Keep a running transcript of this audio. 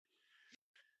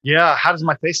Yeah. How does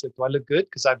my face look? Do I look good?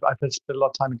 Because I've spent a lot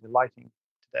of time into lighting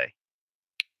today.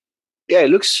 Yeah, it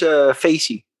looks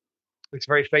facey. Looks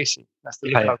very facey. That's the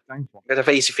look I was going for. Got a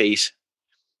facey face.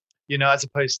 As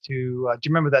opposed to, do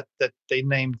you remember that they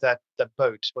named that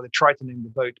boat? Well, they tried to name the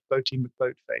boat Boaty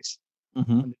McBoatface.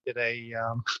 Mm-hmm. When they did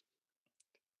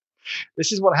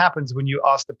this is what happens when you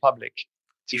ask the public.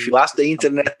 If you ask the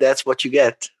internet, that's what you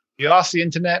get. You ask the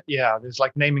internet, yeah, there's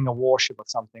like naming a warship or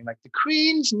something. Like the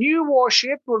Queen's new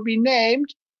warship will be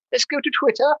named. Let's go to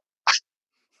Twitter.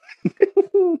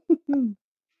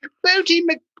 Boaty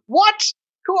what?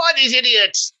 Who are these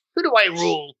idiots? Who do I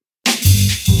rule?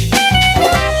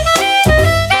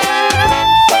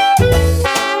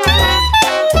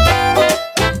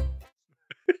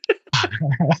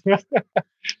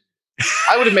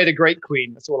 I would have made a great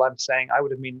queen. That's all I'm saying. I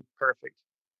would have been perfect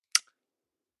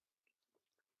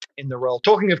in the role.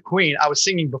 Talking of queen, I was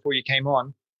singing before you came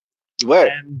on. You were?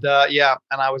 And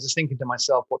and I was just thinking to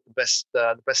myself what the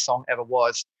best song ever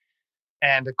was.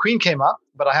 And the Queen came up,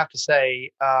 but I have to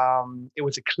say it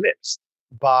was eclipsed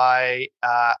by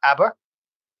ABBA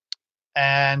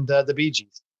and the Bee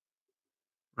Gees.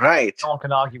 Right. No one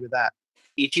can argue with that.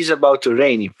 It is about to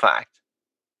rain, in fact.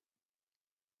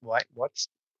 What? What's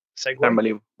segue?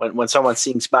 Normally, when someone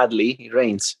sings badly, it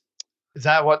rains. Is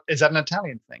that an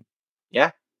Italian thing?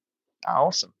 Yeah. Oh,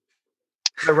 awesome.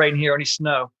 No rain here, only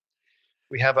snow.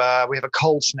 We have a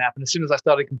cold snap, and as soon as I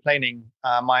started complaining,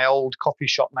 my old coffee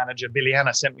shop manager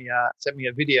Billiana sent me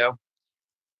a video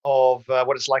of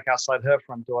what it's like outside her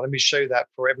front door. Let me show that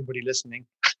for everybody listening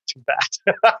to that.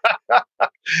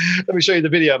 Let me show you the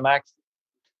video, Max.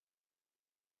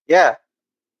 Yeah,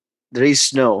 there is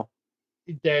snow.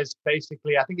 There's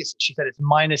basically, I think she said it's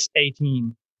minus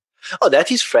 18. Oh,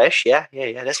 that is fresh. Yeah.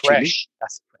 That's fresh.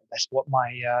 That's what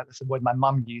that's the word my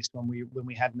mum used when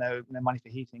we had no money for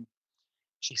heating.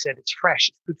 She said, it's fresh.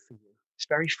 It's good for you. It's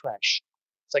very fresh.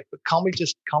 It's like, but can't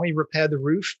we repair the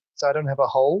roof so I don't have a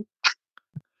hole?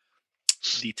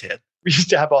 Detail. We used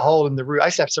to have a hole in the roof. I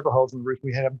used to have several holes in the roof.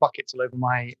 We had buckets all over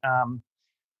we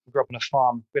grew up on a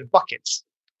farm. We had buckets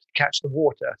to catch the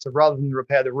water. So rather than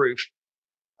repair the roof,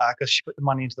 because she put the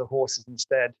money into the horses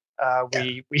instead,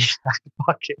 we had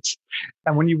buckets.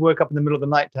 And when you woke up in the middle of the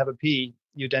night to have a pee,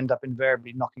 you'd end up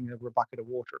invariably knocking over a bucket of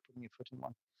water, putting your foot in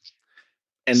one.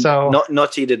 And so,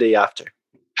 not the day after.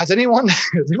 Has anyone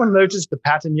noticed the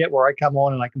pattern yet where I come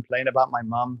on and I complain about my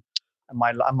mum and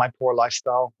my poor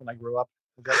lifestyle when I grew up?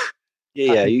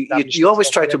 Yeah. You always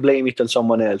try to blame it on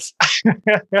someone else.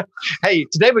 Hey,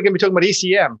 today we're going to be talking about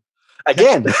ECM.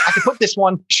 Again. I can put this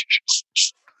one.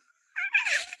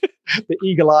 The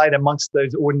eagle-eyed amongst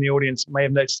those in the audience may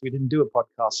have noticed we didn't do a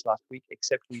podcast last week,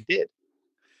 except we did.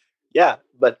 Yeah,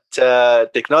 but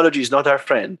technology is not our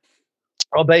friend.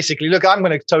 Well, basically, look, I'm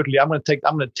going to take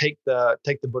the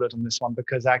bullet on this one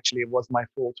because actually it was my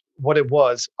fault. What it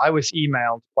was, I was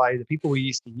emailed by the people we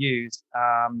used to use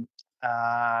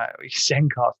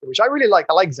Zencastr, which I really like.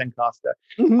 I like Zencastr.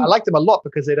 Mm-hmm. I like them a lot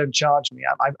because they don't charge me.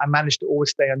 I managed to always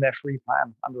stay on their free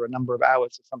plan under a number of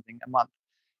hours or something a month.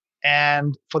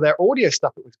 And for their audio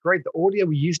stuff, it was great. The audio,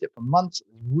 we used it for months. It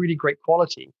was really great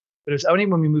quality. But it was only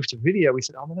when we moved to video, we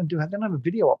said, "Oh, I don't have a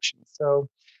video option." So,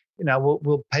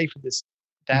 we'll pay for this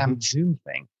damn Zoom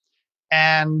thing.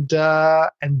 And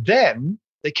then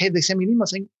they sent me an email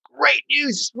saying, "Great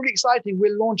news! It's really exciting.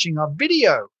 We're launching our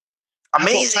video.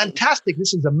 Amazing, fantastic!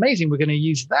 This is amazing. We're going to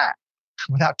use that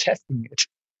without testing it."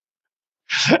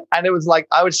 And it was like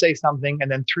I would say something,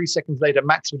 and then 3 seconds later,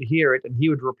 Max would hear it, and he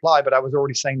would reply, but I was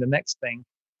already saying the next thing.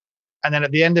 And then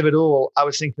at the end of it all, I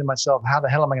was thinking to myself, how the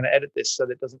hell am I going to edit this so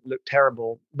that it doesn't look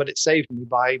terrible? But it saved me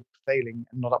by failing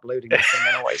and not uploading the thing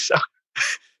anyway.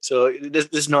 So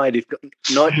there's no edit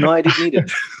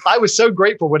needed. I was so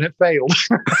grateful when it failed.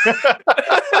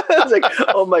 I was like,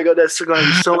 oh my God, that's going to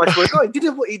be so much work. Oh, it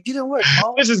didn't work.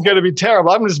 Oh, this is going to be terrible.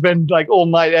 I'm going to spend like all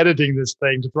night editing this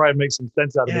thing to try and make some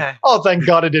sense out of it. Oh, thank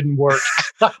God it didn't work.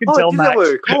 I can tell Max.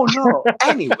 Work. Oh no.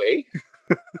 Anyway.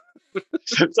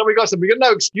 So we got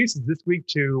no excuses this week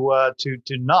to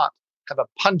not have a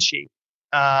punchy,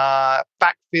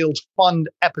 fact-filled, fun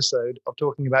episode of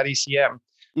talking about ECM,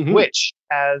 which,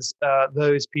 as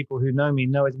those people who know me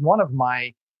know, is one of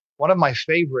my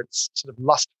favorites, sort of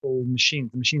lustful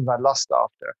machines, the machines I lust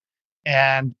after.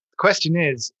 And the question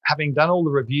is, having done all the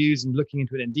reviews and looking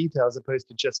into it in detail, as opposed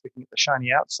to just looking at the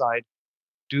shiny outside,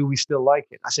 do we still like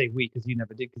it? I say we because you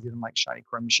never did, because you didn't like shiny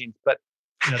chrome machines, but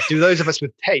do those of us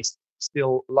with taste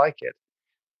still like it?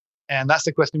 And that's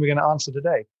the question we're going to answer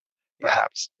today,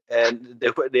 perhaps. And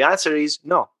the answer is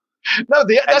no. No,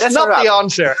 that's not the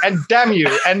answer. And damn you,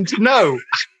 and no.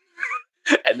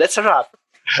 And that's a wrap.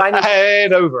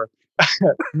 And over.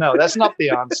 No, that's not the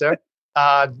answer.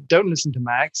 Don't listen to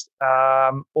Max.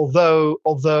 Although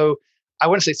I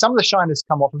want to say some of the shine has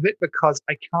come off of it because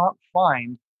I can't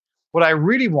find what I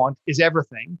really want is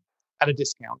everything at a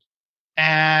discount.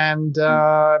 And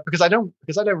because I'm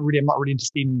not really into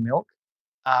steaming milk.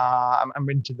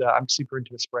 I'm super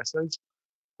into espressos.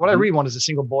 What I really want is a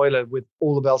single boiler with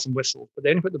all the bells and whistles, but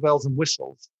they only put the bells and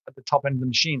whistles at the top end of the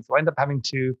machine. So I end up having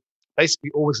to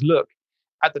basically always look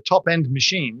at the top end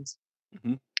machines.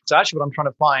 So actually what I'm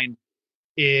trying to find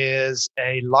is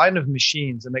a line of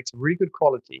machines that makes really good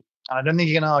quality. And I don't think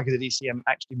you can argue that ECM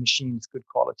actually machines good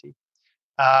quality.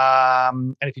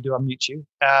 And if you do, I'll mute you.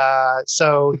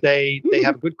 So they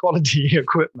have good quality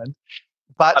equipment.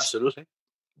 But absolutely.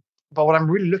 But what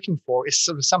I'm really looking for is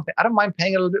sort of something. I don't mind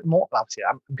paying a little bit more. Obviously,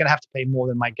 I'm going to have to pay more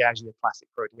than my Gadget or Classic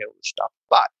Pro to get all this stuff.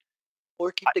 But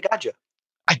or keep the Gadget.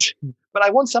 But I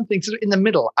want something sort of in the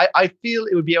middle. I feel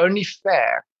it would be only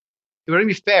fair. It would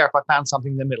only be fair if I found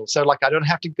something in the middle. So like I don't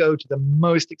have to go to the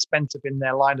most expensive in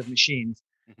their line of machines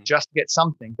just to get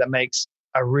something that makes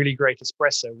a really great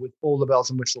espresso with all the bells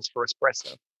and whistles for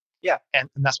espresso. Yeah, and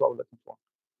that's what we're looking for.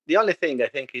 The only thing I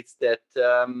think is that.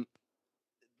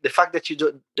 The fact that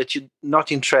you're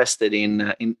not interested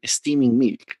in steaming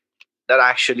milk, that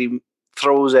actually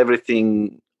throws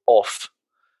everything off.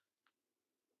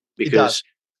 Because, it does.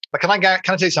 But can I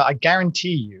tell you something? I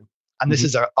guarantee you, and this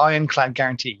is an ironclad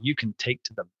guarantee, you can take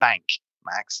to the bank,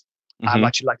 Max. I'd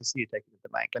actually like to see you take it to the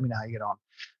bank. Let me know how you get on.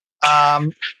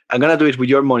 I'm gonna do it with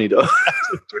your money, though.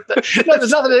 No,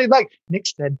 there's nothing like Nick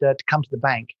said to come to the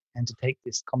bank and to take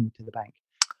this comment to the bank,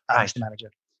 Mr. Manager.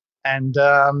 And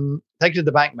take it to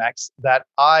the bank, Max, that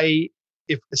as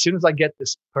soon as I get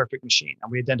this perfect machine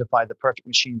and we identify the perfect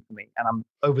machine for me, and I'm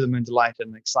over the moon delighted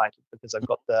and excited because I've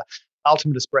got the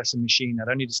ultimate espresso machine I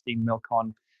don't need to steam milk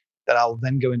on, that I'll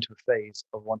then go into a phase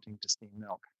of wanting to steam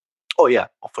milk. Oh yeah,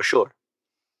 for sure.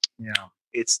 Yeah,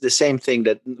 it's the same thing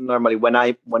that normally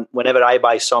whenever I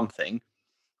buy something,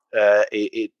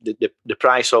 the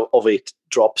price of it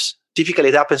drops. Typically,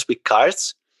 it happens with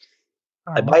cars.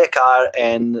 I buy a car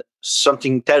and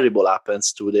something terrible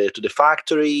happens to the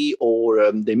factory,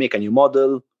 or they make a new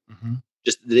model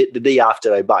just the day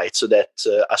after I buy it. So that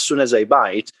as soon as I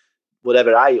buy it,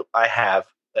 whatever I have,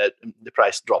 the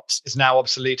price drops. It's now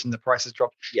obsolete and the price has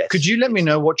dropped. Yes. Could you let me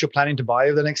know what you're planning to buy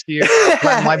over the next year? I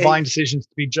plan my buying decisions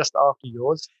to be just after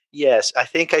yours. Yes, I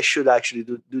think I should actually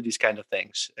do these kind of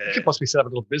things. You could possibly set up a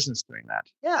little business doing that.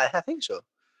 Yeah, I think so.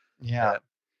 Yeah.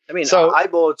 I mean, so, I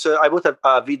bought a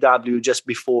VW just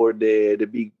before the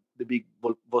big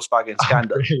Volkswagen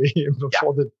scandal. Really?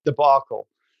 Before the debacle.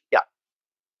 Yeah.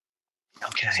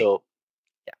 Okay. So,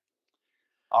 yeah.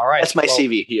 All right. That's my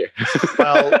CV here.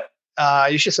 Well,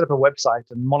 you should set up a website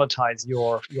and monetize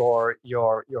your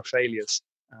failures.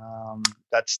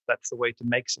 That's the way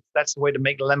to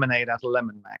make lemonade out of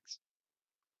lemon, Max.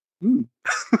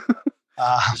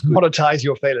 Monetize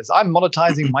your failures. I'm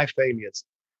monetizing my failures.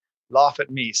 Laugh at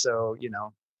me. So,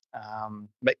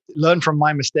 learn from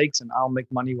my mistakes and I'll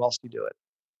make money whilst you do it.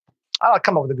 I'll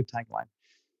come up with a good tagline.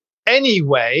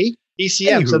 Anyway,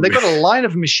 ECM. So they've got a line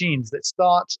of machines that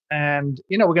start, and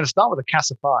we're going to start with a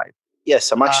Casa 5.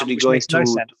 Yes, I'm actually going to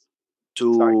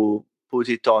put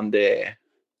it on the.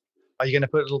 Are you going to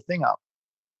put a little thing up?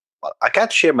 Well, I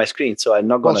can't share my screen, so I'm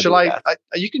not going to do that.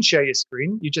 You can share your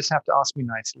screen. You just have to ask me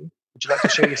nicely. Would you like to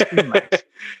share your screen, Max?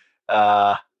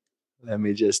 Let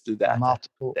me just do that.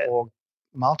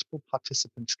 Multiple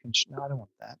participants can share. No, I don't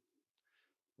want that.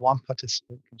 One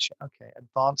participant can share. Okay,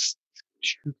 advanced.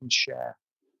 Who can share?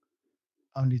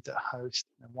 Only the host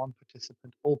and one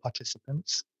participant. All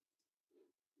participants.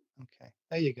 Okay,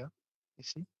 there you go. You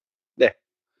see? There.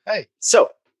 Hey.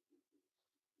 So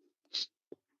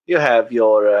you have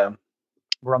your.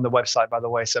 We're on the website, by the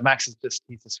way. So Max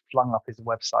he's just flung up his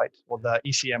website, or the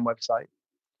ECM website.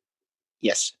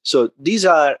 Yes. So these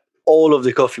are all of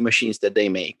the coffee machines that they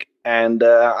make, and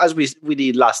as we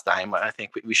did last time, I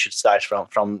think we should start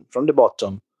from the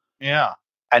bottom. Yeah.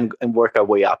 And work our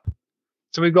way up.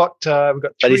 So we've got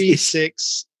 3,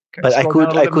 6. But I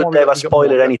could have a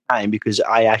spoiler anytime because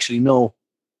I actually know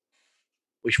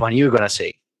which one you're gonna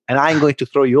say, and I'm going to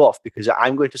throw you off because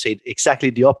I'm going to say exactly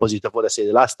the opposite of what I said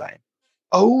the last time.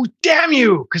 Oh, damn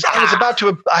you! Because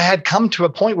I had come to a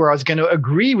point where I was going to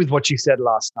agree with what you said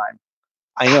last time.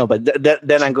 I know, but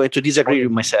then I'm going to disagree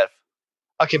with myself.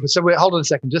 Okay, but so hold on a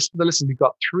second. Just for the listen, we've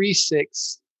got 3,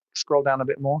 6. Scroll down a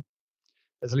bit more.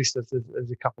 There's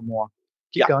a couple more.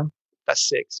 Keep going. That's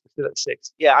 6. We're still at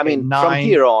 6. Yeah, I mean, 9. From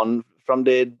here on, from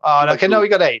the. Okay, no, we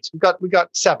got 8. We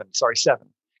got 7. Sorry, 7.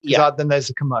 Yeah. Then there's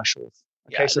the commercials.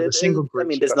 Okay, so the single group. I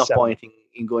mean, there's no point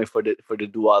in going for the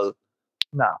dual.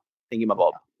 No.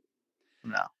 thingamabob.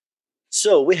 No.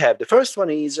 So we have the first one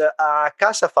is a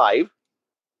Casa 5,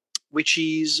 which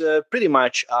is pretty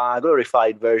much a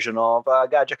glorified version of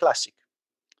Gadget Classic.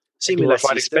 Similar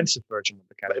system, expensive version of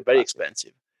the Gadget very Classic.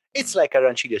 Expensive. It's like a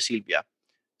Rancilio Silvia.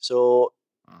 So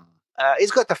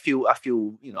it's got a few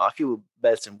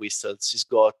bells and whistles. It's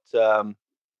got a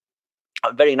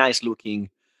very nice looking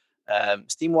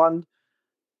steam wand.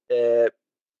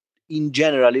 In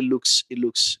general, it looks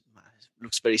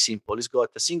very simple. It's got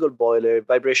a single boiler,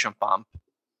 vibration pump.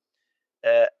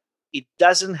 It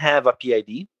doesn't have a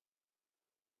PID,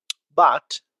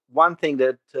 but one thing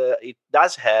that it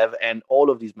does have, and all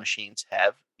of these machines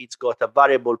have, it's got a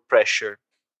variable pressure.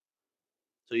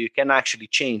 So you can actually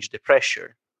change the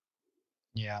pressure.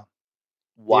 Yeah.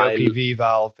 While the OPV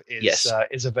valve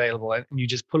is available, and you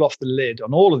just pull off the lid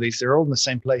on all of these. They're all in the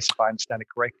same place, if I understand it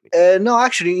correctly. No,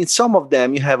 actually, in some of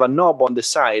them, you have a knob on the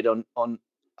side. On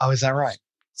oh, is that right?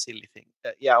 Silly thing.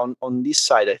 On this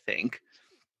side, I think,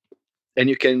 and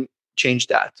you can change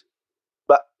that.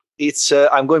 But it's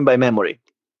I'm going by memory.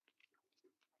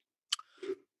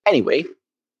 Anyway,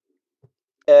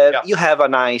 you have a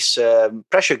nice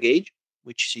pressure gauge,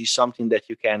 which is something that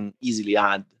you can easily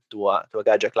add to a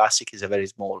Gadget Classic. Is a very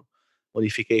small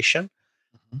modification.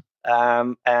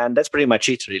 And that's pretty much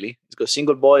it, really. It's got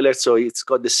single boiler, so it's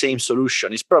got the same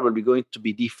solution. It's probably going to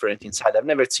be different inside. I've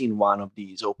never seen one of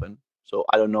these open, so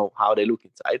I don't know how they look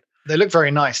inside. They look very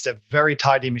nice. They're very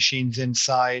tidy machines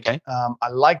inside. Okay. I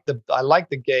like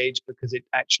the gauge because it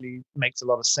actually makes a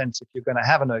lot of sense. If you're going to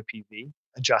have an OPV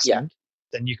adjustment,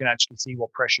 then you can actually see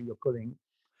what pressure you're putting.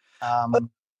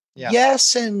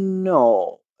 Yes and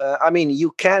no. I mean,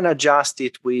 you can adjust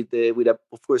it with the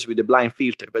blind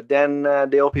filter, but then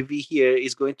the OPV here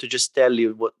is going to just tell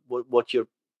you what your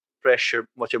pressure,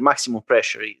 what your maximum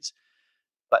pressure is.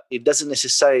 But it doesn't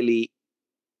necessarily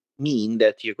mean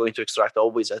that you're going to extract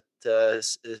always at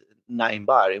 9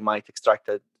 bar. You might extract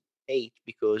at 8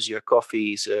 because your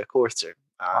coffee is coarser.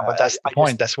 But that's the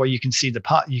point. That's why you can see the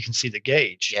part. You can see the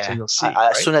gauge. Yeah. So you'll see.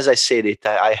 As soon as I said it,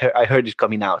 I heard it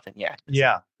coming out, and yeah.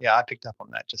 I picked up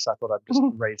on that. I thought I'd just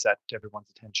raise that to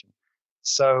everyone's attention.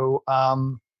 So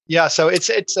so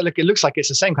it looks like it's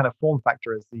the same kind of form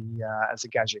factor as the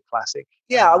Gadget Classic.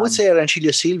 Yeah, I would say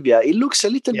Rancilio Silvia. It looks a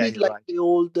little bit like the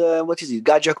old what is it,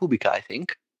 Gadget Kubica, I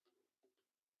think,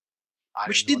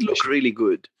 which did look really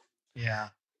good. Yeah.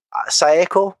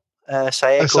 Saeco.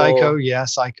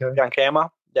 Saeco. Gran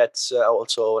Crema. That's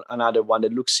also another one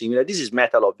that looks similar. This is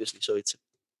metal, obviously, so it's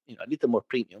a little more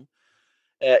premium.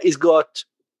 It's got,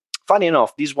 funny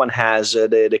enough, this one has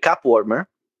the cup warmer,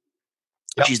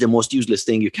 which is the most useless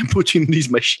thing you can put in these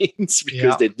machines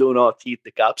because they do not heat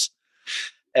the cups.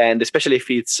 And especially if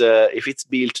it's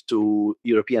built to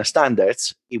European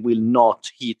standards, it will not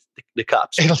heat the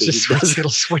cups. It'll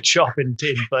switch off in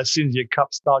tin, but as soon as your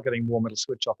cups start getting warm, it'll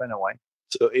switch off anyway.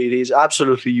 So it is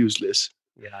absolutely useless.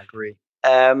 Yeah, I agree.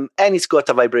 And it's got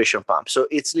a vibration pump. So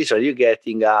it's literally you're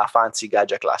getting a fancy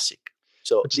Gadget Classic.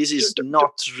 So this is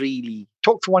not really...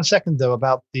 Talk for 1 second, though,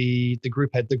 about the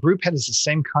group head. The group head is the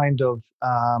same kind of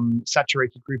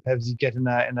saturated group head as you get in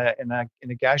a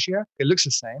Gaggia. It looks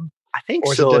the same. I think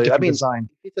or so. Is it a different design?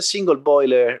 If it's a single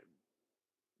boiler,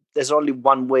 there's only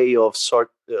one way of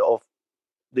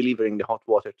delivering the hot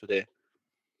water to the...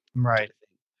 Right.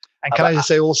 And can I just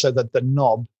say also that the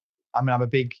knob, I mean, I'm a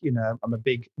big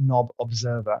knob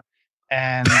observer,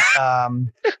 and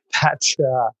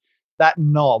that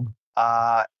knob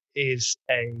is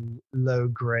a low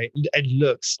grade. It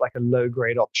looks like a low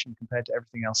grade option compared to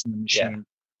everything else in the machine.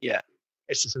 Yeah.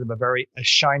 It's a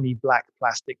shiny black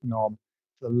plastic knob.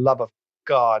 For the love of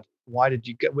God, why did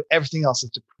you get with everything else?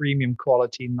 It's a premium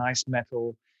quality, nice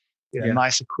metal,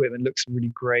 nice equipment, looks really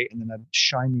great, and then a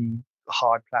shiny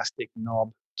hard plastic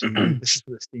knob. This is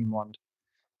for the steam wand.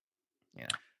 Yeah,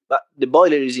 but the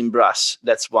boiler is in brass.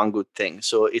 That's one good thing.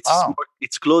 So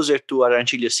it's closer to a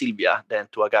Rancilio Silvia than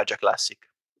to a Gadget Classic.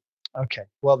 Okay,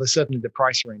 well, there's certainly the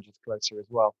price range is closer as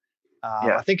well.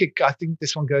 I think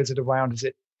this one goes at around, is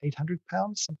it £800,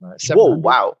 something like that? Whoa,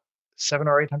 wow, £700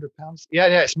 or £800. Yeah,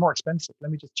 it's more expensive.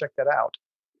 Let me just check that out.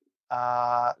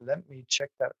 Let me check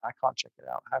that. I can't check it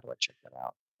out. How do I check that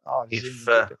out? Oh, it's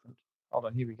different. Hold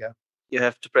on, here we go. You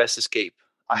have to press escape.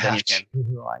 I have to. Yeah,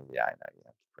 I know. You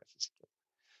have to press escape.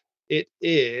 It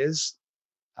is.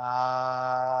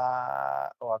 I've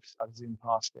zoomed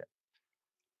past it.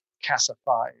 Casa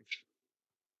 5.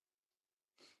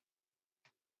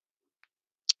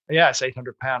 Yeah, it's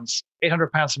 £800.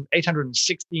 £800 from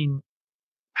 £816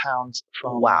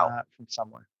 from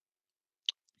somewhere.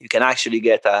 You can actually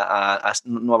get a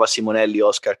Nuova Simonelli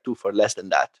Oscar 2 for less than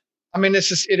that. I mean, it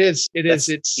is.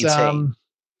 It's insane.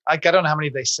 I don't know how many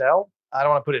they sell. I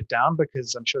don't want to put it down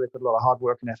because I'm sure they put a lot of hard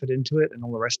work and effort into it and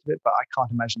all the rest of it, but I can't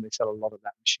imagine they sell a lot of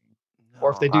that machine. No,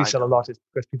 or if they do sell a lot, it's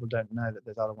because people don't know that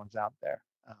there's other ones out there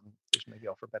which maybe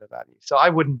offer better value. So I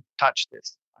wouldn't touch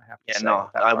this. I have to say. No,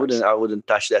 I wouldn't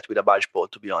touch that with a barge pole,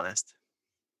 to be honest.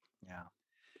 Yeah.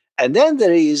 And then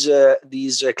there is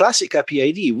this Classica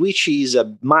PID, which is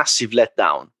a massive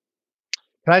letdown.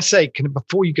 Can I say,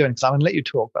 before you go in, because I'm going to let you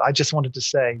talk, but I just wanted to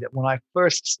say that when I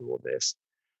first saw this,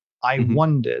 I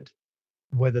wondered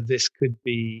whether this could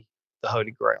be the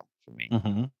Holy Grail for me.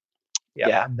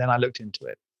 Yeah. And then I looked into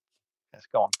it. Yes,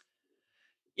 go on.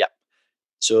 Yeah.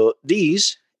 So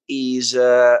this is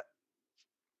very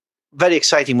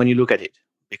exciting when you look at it,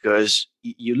 because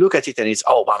you look at it and it's,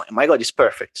 oh my God, it's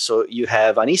perfect. So you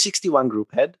have an E61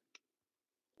 group head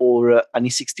or an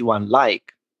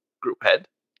E61-like group head.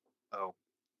 Oh.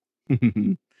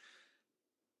 And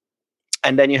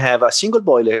then you have a single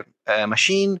boiler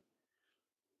machine.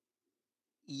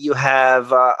 You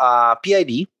have a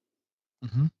PID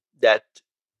that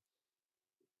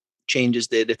changes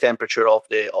the temperature of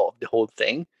the whole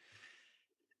thing.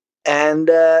 And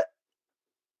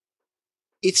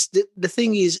it's the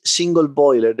thing is single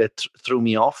boiler that threw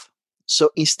me off.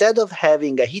 So instead of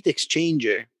having a heat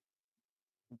exchanger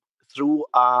through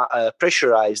a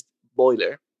pressurized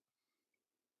boiler,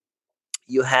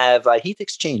 you have a heat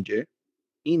exchanger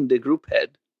in the group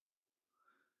head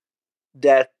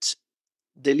that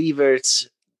delivers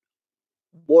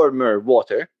warmer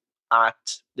water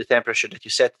at the temperature that you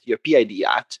set your PID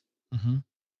at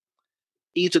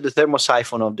into the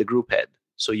thermosiphon of the group head.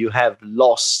 So you have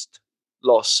loss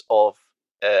of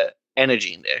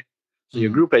energy in there. So your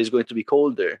group head is going to be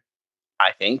colder,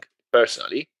 I think,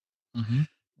 personally,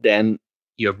 than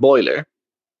your boiler.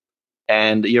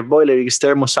 And your boiler is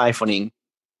thermosiphoning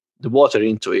the water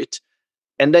into it.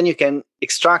 And then you can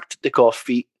extract the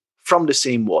coffee from the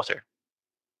same water.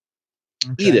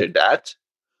 Okay. Either that,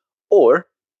 or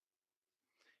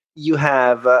you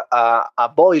have a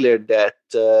boiler that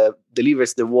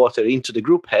delivers the water into the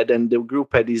group head, and the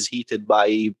group head is heated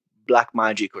by black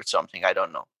magic or something. I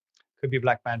don't know. Could be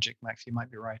black magic, Max. You might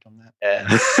be right on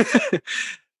that.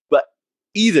 But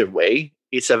either way,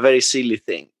 it's a very silly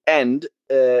thing. And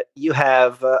you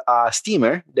have a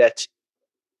steamer that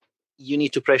you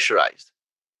need to pressurize.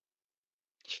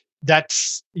 That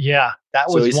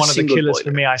was one of the killers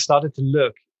for me. I started to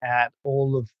look at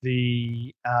all of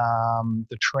the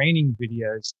training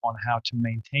videos on how to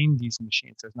maintain these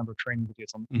machines. There's a number of training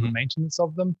videos on the maintenance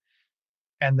of them.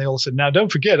 And they all said, now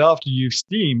don't forget, after you've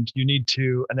steamed, you need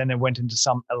to, and then they went into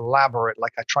some elaborate,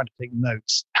 like I tried to take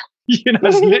notes. I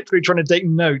was literally trying to take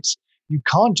notes. You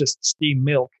can't just steam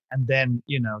milk and then,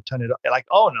 turn it up. Like,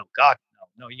 oh no, God,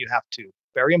 no, you have to.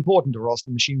 Very important, or else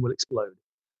the machine will explode.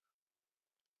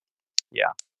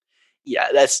 Yeah. Yeah,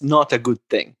 that's not a good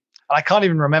thing. I can't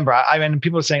even remember. I mean,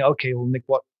 people are saying, okay, well, Nick,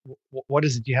 what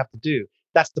is it you have to do?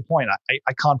 That's the point.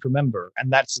 I can't remember.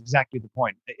 And that's exactly the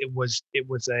point. There was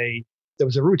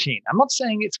a routine. I'm not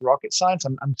saying it's rocket science.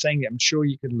 I'm saying I'm sure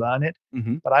you could learn it,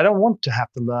 but I don't want to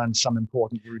have to learn some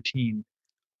important routine.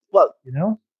 Well,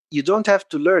 you don't have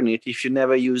to learn it if you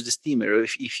never use the steamer, or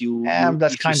if you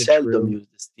seldom use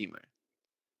the steamer.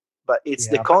 But it's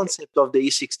the concept of the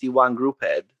E61 group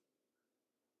head.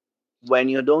 When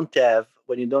you don't have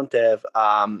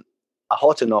a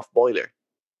hot enough boiler,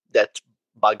 that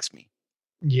bugs me.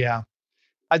 Yeah.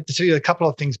 I'd tell you a couple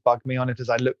of things bugged me on it as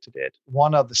I looked at it.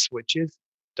 One are the switches.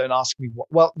 Don't ask me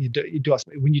what. Well, you do ask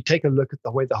me. When you take a look at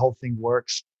the way the whole thing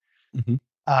works,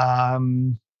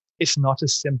 it's not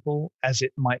as simple as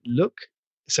it might look.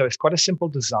 So it's quite a simple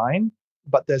design,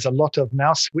 but there's a lot of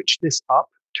now switch this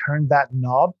up, turn that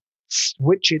knob,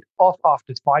 switch it off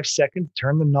after 5 seconds,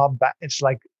 turn the knob back. It's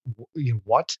like,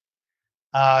 what?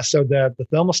 So the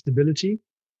thermal stability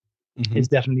is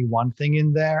definitely one thing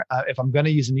in there. If I'm going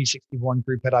to use an E61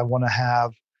 group head, I want to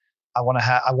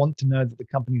know that the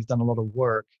company's done a lot of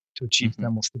work to achieve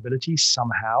thermal stability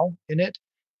somehow in it.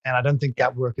 And I don't think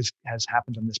that work has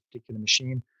happened on this particular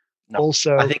machine. No,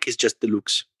 also, I think it's just the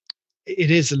looks.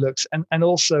 It is the looks. And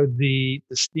also the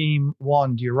steam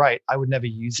wand, you're right. I would never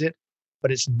use it,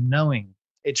 but it's knowing.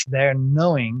 It's there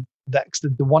knowing that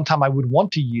the one time I would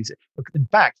want to use it. In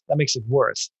fact, that makes it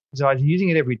worse. So I was using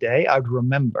it every day. I would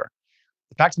remember.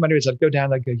 The fact of the matter is I'd go down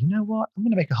and I'd go, you know what? I'm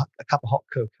going to make a cup of hot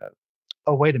cocoa.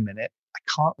 Oh, wait a minute. I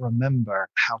can't remember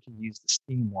how to use the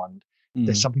steam wand.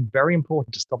 There's something very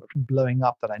important to stop it from blowing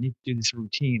up that I need to do this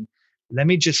routine. Let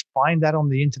me just find that on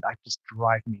the internet. It just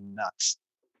drive me nuts.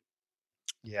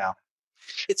 Yeah.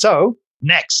 So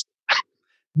next,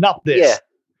 not this. Yeah.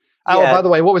 Oh, by the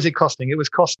way, what was it costing? It was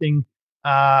costing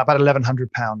About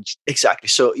 £1,100. Exactly.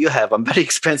 So you have a very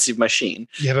expensive machine.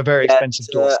 You have a very expensive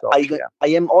doorstop. I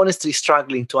am honestly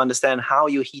struggling to understand how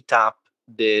you heat up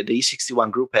the E61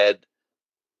 group head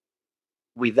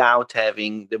without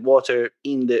having the water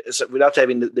in the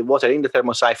water in the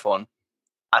thermosiphon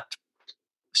at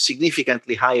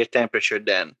significantly higher temperature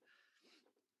than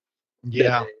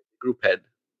the group head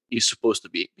is supposed to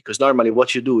be. Because normally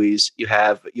what you do is you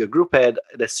have your group head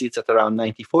that sits at around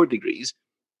 94 degrees,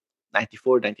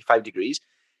 95 degrees,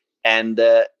 and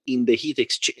in the heat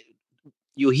exchange,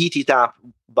 you heat it up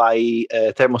by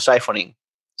thermosiphoning.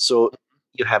 So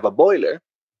you have a boiler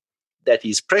that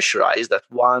is pressurized at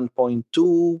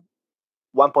 1.2,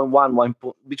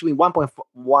 1.1, between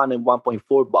 1.1 and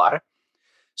 1.4 bar.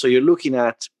 So you're looking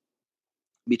at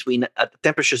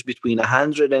temperatures between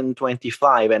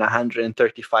 125 and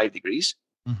 135 degrees.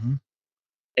 Mm-hmm.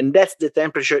 And that's the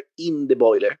temperature in the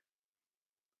boiler.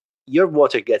 Your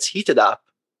water gets heated up,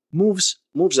 moves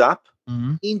up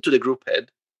into the group head.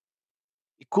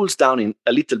 It cools down in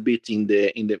a little bit in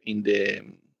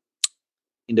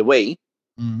the way,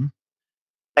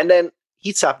 and then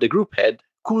heats up the group head,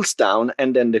 cools down,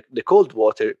 and then the cold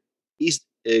water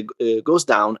goes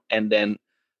down and then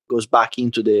goes back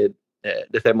into the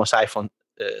thermosiphon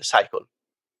cycle.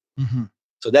 Mm-hmm.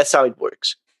 So that's how it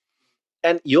works.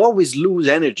 And you always lose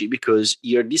energy because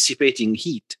you're dissipating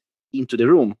heat into the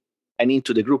room and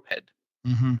into the group head.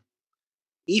 Mm-hmm.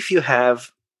 If you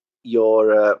have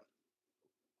your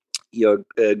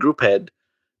group head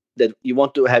that you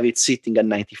want to have it sitting at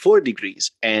 94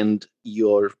 degrees and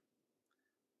your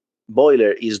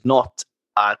boiler is not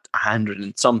at 100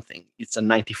 and something, it's at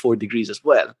 94 degrees as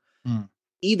well.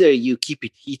 Either you keep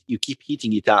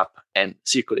heating it up and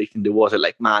circulating the water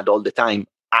like mad all the time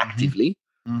actively,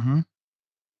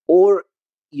 or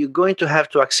you're going to have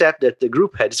to accept that the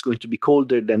group head is going to be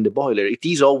colder than the boiler. It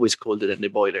is always colder than the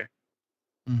boiler.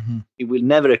 It will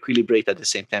never equilibrate at the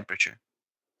same temperature.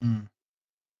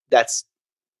 That's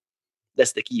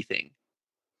the key thing.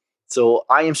 So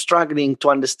I am struggling to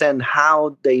understand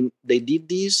how they did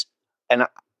this, and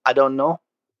I don't know.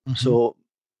 So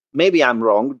maybe I'm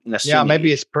wrong in assuming. Yeah,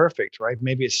 maybe it's perfect, right?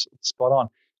 Maybe it's spot on.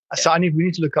 Yeah. So we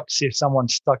need to look up to see if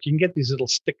someone's stuck. You can get these little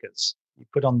stickers you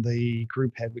put on the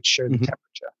group head which show the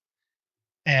temperature.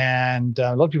 And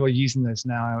a lot of people are using those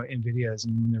now in videos,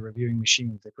 and when they're reviewing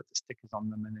machines, they put the stickers on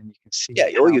them, and then you can see.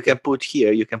 Yeah, or you can put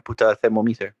a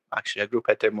thermometer, actually, a group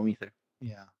head thermometer.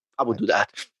 Yeah. I would do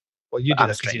that. Well, you do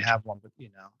that because you have one, but I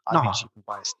mean, you can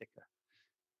buy a sticker.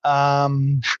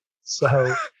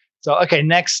 So okay,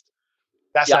 next,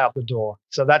 that's out the door.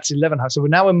 So that's 1,100. So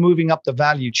now we're moving up the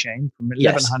value chain from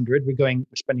 1,100. We're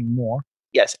spending more.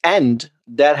 Yes, and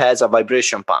that has a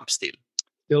vibration pump still.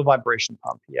 Still vibration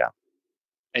pump, yeah.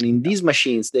 And in these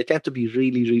machines, they tend to be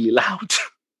really, really loud.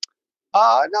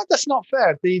 No, that's not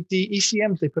fair. The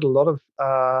ECMs, they put a lot of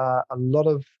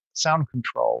sound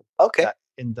control. Okay.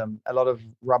 In them, a lot of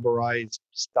rubberized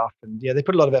stuff, and they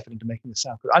put a lot of effort into making the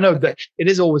sound. I know that it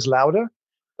is always louder,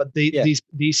 but the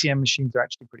ECM machines are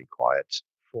actually pretty quiet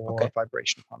for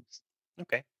vibration pumps.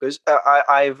 Okay, because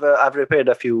I've repaired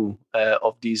a few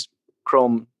of these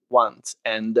chrome ones,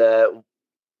 and whenever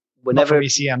not from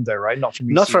ECM though, right? Not from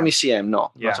ECM. Not from ECM,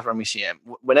 no. Yeah. Not from ECM.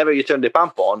 Whenever you turn the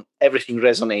pump on, everything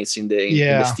resonates in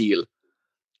the steel,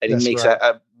 and it makes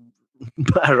a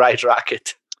right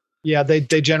racket. Yeah, they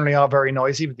generally are very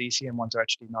noisy, but the ECM ones are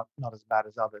actually not as bad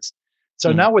as others.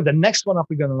 So now with the next one up,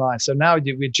 we're going to line. So now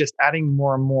we're just adding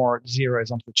more and more zeros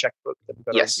onto the checkbook that we've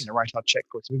got to write our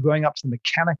checkbook. So we're going up to the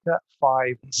Mechanica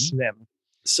 5 Slim.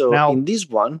 So now, in this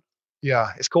one,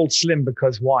 it's called Slim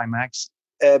because why, Max?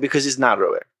 Because it's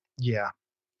narrower. Yeah.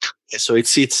 So it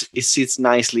sits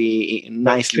nicely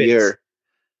here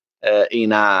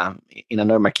in a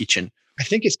normal kitchen. I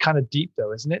think it's kind of deep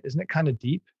though, isn't it? Isn't it kind of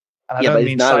deep? And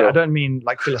I don't mean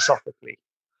like philosophically.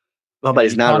 Well, but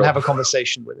it's narrow. You can't have a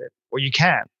conversation with it, or you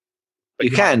can.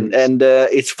 You can, and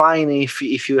it's fine if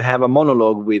you have a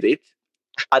monologue with it.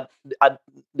 At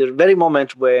the very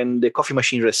moment when the coffee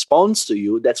machine responds to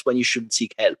you, that's when you should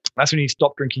seek help. That's when you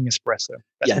stop drinking espresso.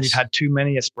 That's when you've had too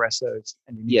many espressos.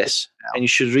 And you need and you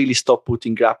should really stop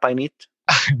putting grappa in it.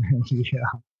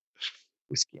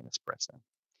 Whiskey and espresso.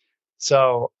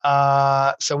 So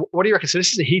what do you reckon? So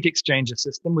this is a heat exchanger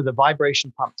system with a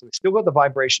vibration pump. So it's still got the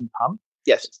vibration pump.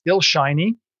 Yes. It's still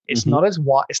shiny. It's not as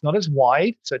wide. It's not as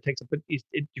wide. So it takes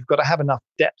you've got to have enough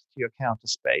depth to your counter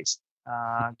space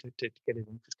to get it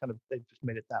in. It's kind of, they've just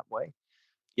made it that way.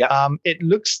 Yeah. It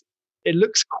looks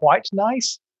quite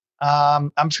nice.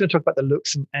 I'm just going to talk about the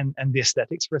looks and the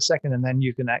aesthetics for a second, and then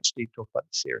you can actually talk about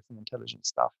the serious and intelligent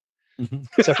stuff.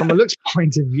 So from a looks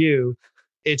point of view,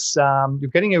 it's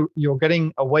you're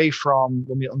getting away from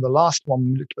on the last one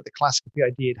when we looked at the classic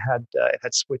PID, it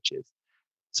had switches.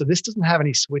 So this doesn't have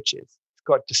any switches.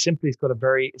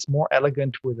 It's more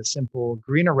elegant with a simple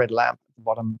green or red lamp at the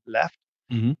bottom left.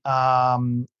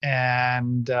 And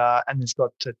it's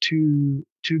got two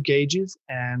gauges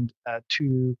and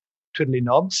two twiddly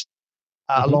knobs,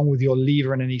 along with your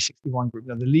lever and an E61 group.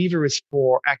 Now the lever is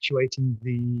for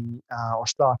actuating or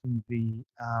starting the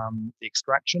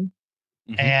extraction.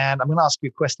 And I'm going to ask you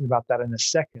a question about that in a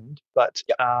second, but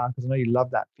because I know you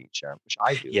love that feature, which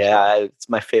I do. Yeah, it's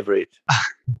my favorite.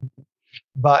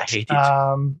 But I hate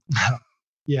it.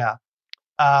 Yeah.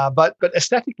 But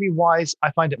aesthetically wise,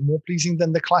 I find it more pleasing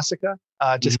than the Classica,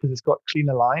 just because it's got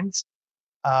cleaner lines.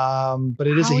 But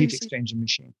it is a heat exchanger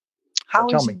machine. How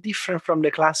is it different from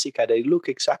the Classica? They look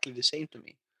exactly the same to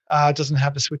me. It doesn't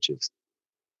have the switches.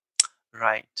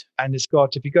 Right. And it's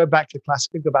got, if you go back to the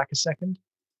Classica, go back a second,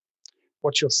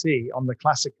 what you'll see on the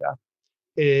Classica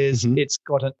is it's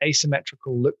got an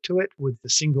asymmetrical look to it with a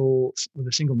single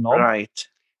knob. Right.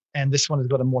 And this one has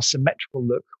got a more symmetrical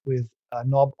look with a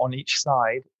knob on each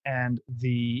side and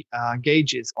the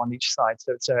gauges on each side.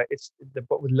 So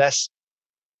but with less.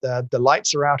 The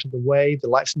lights are out of the way. The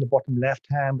lights in the bottom left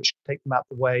hand, which take them out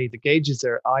of the way. The gauges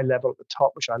are eye level at the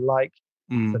top, which I like.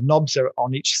 The knobs are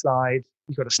on each side.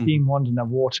 You've got a steam wand and a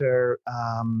water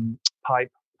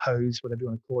pipe, hose, whatever you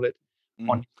want to call it,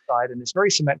 on each side. And it's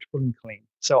very symmetrical and clean.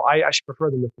 So I actually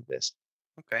prefer the look of this.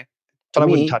 Okay. But I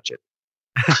wouldn't touch it.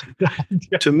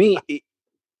 To me,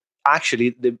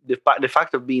 actually, the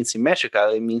fact of being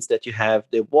symmetrical, it means that you have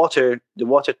the water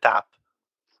tap,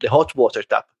 the hot water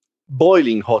tap,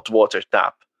 boiling hot water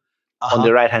tap on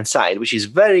the right hand side, which is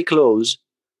very close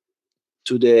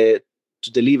to the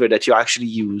lever that you actually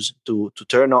use to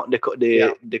turn on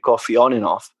the coffee on and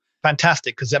off.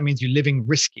 Fantastic, because that means you're living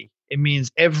risky. It means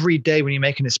every day when you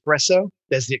make an espresso,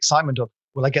 there's the excitement of,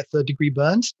 will I get 3rd-degree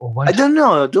burns? I don't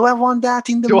know. Do I want that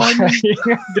in the morning?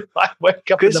 Do I wake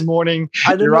up in the morning,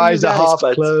 your eyes are half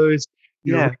closed,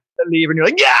 you the lever, and you're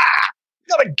like, yeah,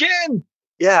 not again.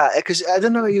 Yeah, because I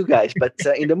don't know you guys, but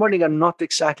in the morning I'm not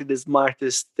exactly the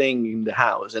smartest thing in the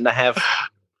house, and I have,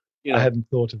 I hadn't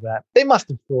thought of that. They must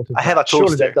have thought of that. I have a toaster.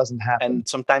 Surely that doesn't happen. And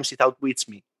sometimes it outwits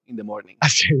me in the morning.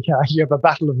 Yeah, you have a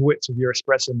battle of wits with your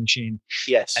espresso machine.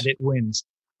 Yes, and it wins.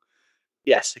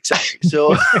 Yes, exactly.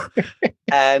 So,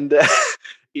 and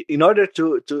in order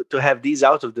to have these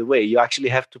out of the way, you actually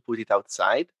have to put it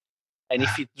outside, and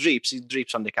if it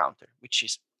drips on the counter, which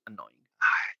is annoying.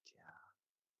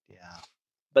 Yeah.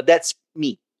 But that's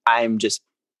me. I'm just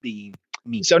being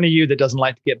me. It's only you that doesn't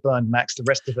like to get burned, Max. The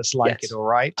rest of us like it, all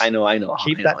right? I know.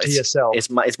 Keep that to yourself. It's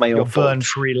my own your fault.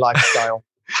 burn-free lifestyle.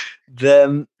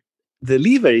 The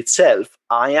lever itself,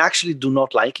 I actually do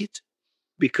not like it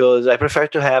because I prefer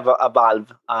to have a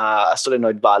valve, a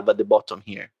solenoid valve at the bottom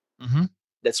here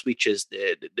that switches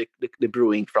the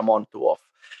brewing from on to off.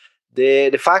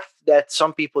 The fact that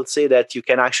some people say that you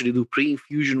can actually do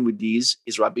pre-infusion with these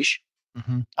is rubbish.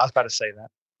 I was about to say that.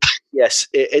 Yes,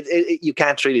 you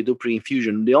can't really do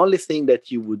pre-infusion. The only thing that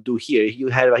you would do here, you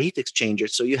have a heat exchanger,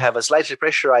 so you have a slightly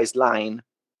pressurized line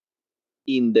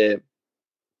in there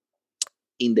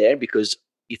because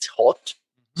it's hot.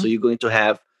 So you're going to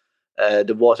have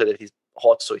the water that is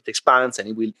hot, so it expands and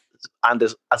it will under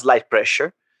a slight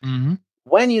pressure.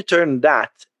 When you turn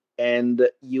that,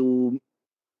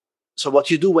 so what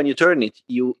you do when you turn it,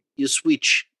 you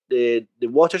switch the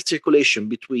water circulation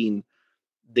between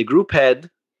the group head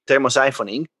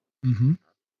thermosiphoning,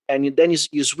 and then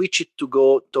you switch it to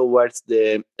go towards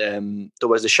the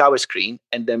shower screen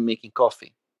and then making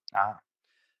coffee.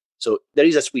 So there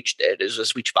is a switch there. There's a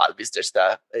switch valve. It's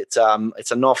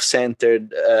an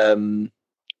off-centered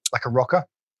like a rocker.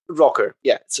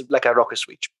 Yeah, it's like a rocker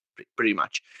switch, pretty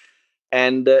much.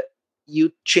 And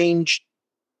you change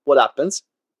what happens.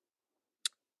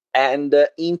 And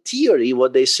in theory,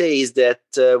 what they say is that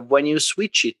when you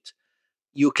switch it,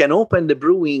 you can open the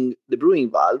brewing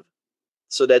valve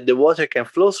so that the water can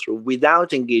flow through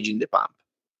without engaging the pump.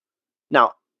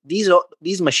 Now,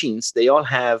 these machines, they all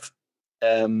have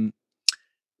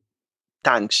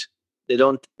tanks. They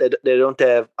don't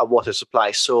have a water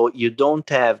supply, so you don't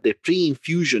have the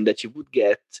pre-infusion that you would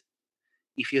get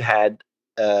if you had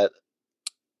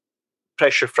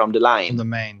pressure from the line, from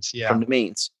the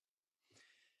mains.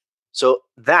 So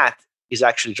that is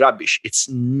actually rubbish. It's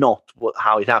not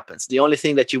how it happens. The only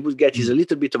thing that you would get is a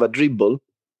little bit of a dribble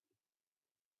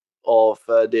of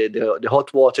the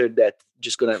hot water that's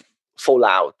just gonna fall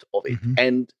out of it,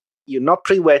 and you're not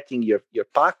pre-wetting your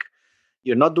pack.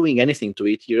 You're not doing anything to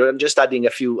it. You're just adding a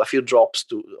few drops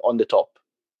on the top,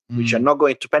 which are not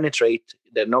going to penetrate.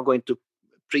 They're not going to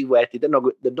pre-wetted.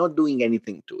 They're not doing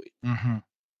anything to it. Mm-hmm.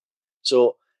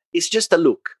 So it's just a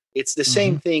look. It's the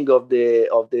same thing of the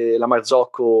La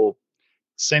Marzocco.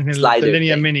 Same thing with the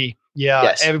Linea Mini. Yeah,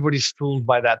 yes. Everybody's fooled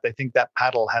by that. They think that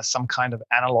paddle has some kind of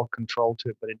analog control to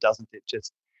it, but it doesn't. It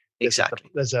just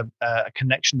there's a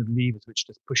connection of levers which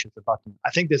just pushes the button.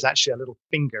 I think there's actually a little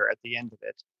finger at the end of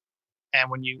it, and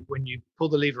when you pull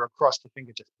the lever across, the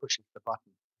finger just pushes the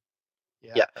button.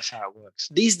 Yeah, that's how it works.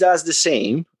 This does the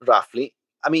same roughly.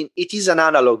 I mean, it is an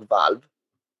analog valve.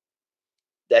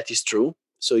 That is true.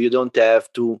 So you don't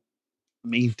have to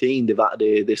maintain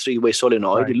the three-way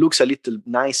solenoid. Right. It looks a little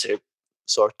nicer,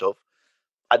 sort of.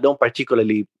 I'm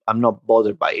not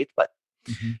bothered by it, but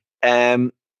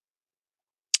and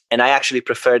I actually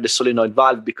prefer the solenoid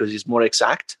valve because it's more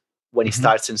exact when it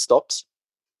starts and stops.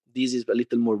 This is a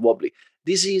little more wobbly.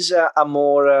 This is a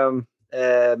more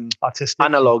artistic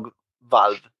analog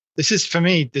valve. This is, for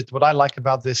me, what I like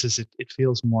about this is it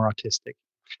feels more artistic.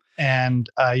 And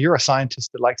you're a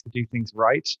scientist that likes to do things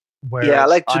right. Yeah, I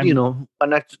like to, I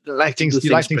like to do things to be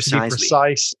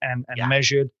precise and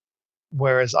measured.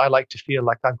 Whereas I like to feel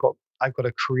like I've got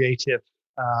a creative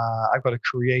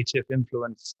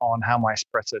influence on how my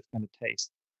espresso is going to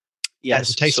taste. Yes, and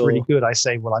if it tastes really good, I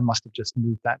say, well, I must have just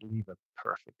moved that lever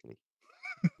perfectly.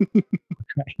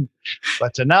 Okay.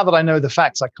 But now that I know the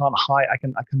facts, I can't hide. I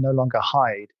can no longer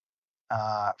hide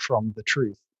from the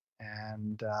truth.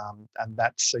 And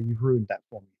that's so you've ruined that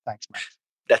for me. Thanks, Max.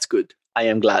 That's good. I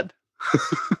am glad.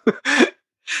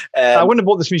 I wouldn't have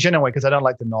bought this machine anyway because I don't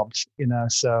like the knobs,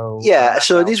 So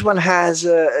so this one has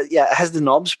has the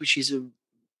knobs, which is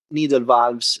needle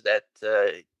valves that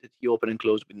you open and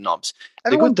close with knobs.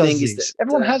 Everyone does these.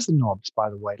 Everyone has the knobs, by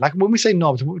the way. Like when we say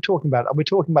knobs, what we're talking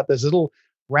about those little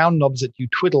round knobs that you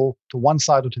twiddle to one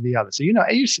side or to the other. So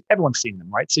everyone's seen them,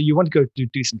 right? So you want to go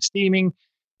do some steaming.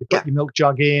 You put your milk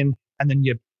jug in, and then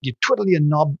you twiddle your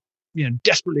knob,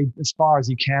 desperately as far as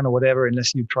you can or whatever,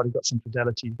 unless you've tried to got some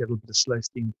fidelity, you get a little bit of slow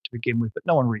steam to begin with. But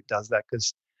no one really does that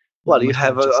because... Well, you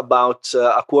have about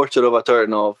a quarter of a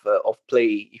turn of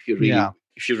play if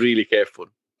you're really careful.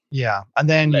 Yeah, and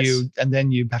then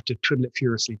you have to twiddle it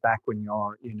furiously back when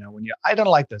you're. I don't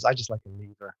like those. I just like a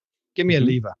lever. Give me a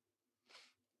lever.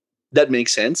 That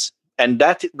makes sense, and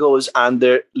that goes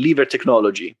under lever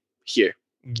technology here.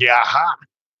 Yeah.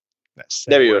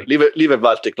 There you go, lever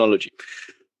valve technology.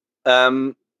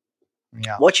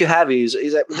 What you have is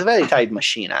a very tight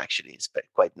machine, actually. It's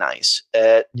quite nice.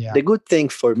 The good thing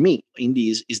for me in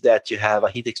these is that you have a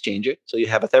heat exchanger. So you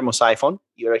have a thermosiphon.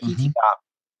 You're heating up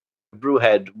a brew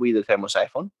head with a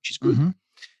thermosiphon, which is good.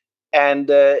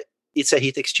 And it's a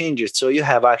heat exchanger. So you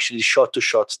have actually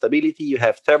shot-to-shot stability. You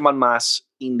have thermal mass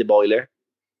in the boiler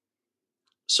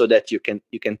so that you can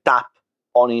tap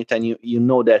on it and you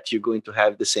know that you're going to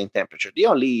have the same temperature. The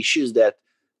only issue is that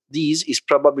this is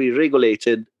probably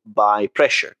regulated by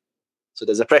pressure. So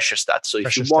there's a pressure stat. So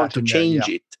if you want to change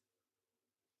it,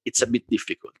 it's a bit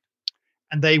difficult.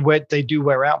 And they do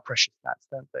wear out pressure stats,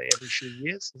 don't they? Every few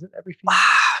years? Is it every few years?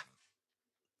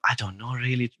 I don't know,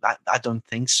 really. I don't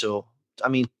think so. I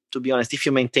mean, to be honest, if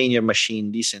you maintain your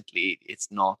machine decently, it's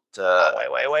not...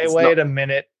 Wait a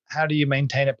minute. How do you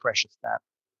maintain a pressure stat?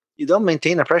 You don't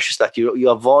maintain a pressure stat. You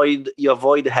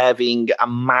avoid having a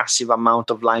massive amount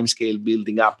of limescale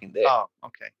building up in there. Oh,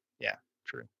 okay. Yeah,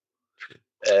 true.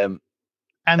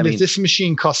 This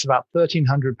machine costs about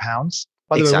 £1,300.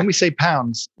 By the way, when we say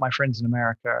pounds, my friends in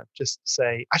America just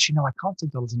say, actually, no, I can't say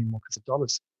dollars anymore because the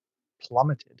dollar's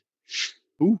plummeted.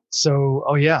 Ooh.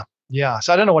 So, yeah.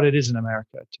 So I don't know what it is in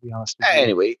America, to be honest with you.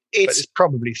 Anyway, it's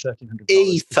probably $1,300.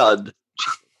 A thud.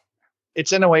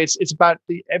 It's about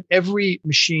every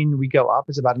machine we go up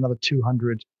is about another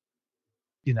 200,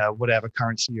 whatever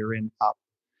currency you're in up.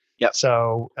 Yeah.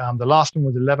 So the last one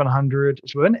was 1,100.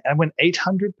 So I went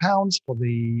 £800 for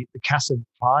the Casa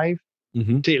 5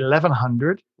 to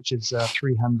 1,100, which is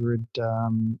 300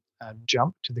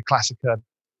 jump to the Classica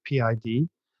PID,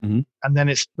 and then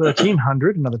it's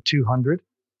 1,300, another 200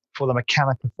 for the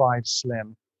Mechanica 5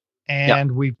 Slim.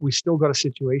 And we still got a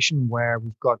situation where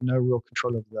we've got no real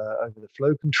control over the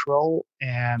flow control,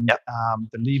 and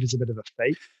the lever is a bit of a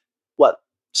fake. Well,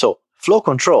 so flow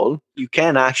control, you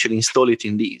can actually install it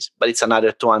in these, but it's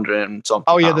another 200 and something.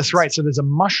 Oh, yeah, pounds. That's right. So there's a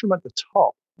mushroom at the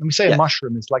top. When we say a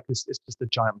mushroom, it's like this. It's just a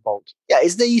giant bolt. Yeah,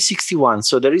 it's the E61.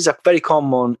 So there is a very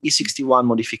common E61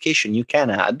 modification you can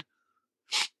add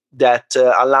that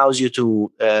allows you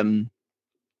to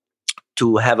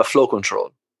have a flow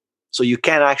control. So you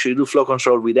can actually do flow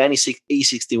control with any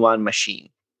E61 machine.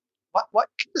 What?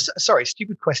 Sorry,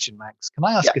 stupid question, Max. Can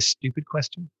I ask a stupid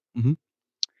question? Mm-hmm.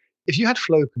 If you had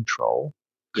flow control,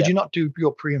 could you not do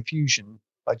your pre-infusion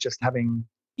by just having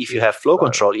If you have flow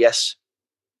control, yes.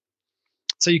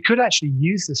 So you could actually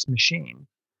use this machine,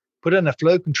 put in a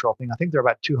flow control thing. I think they're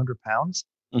about 200 pounds.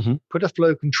 Mm-hmm. Put a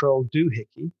flow control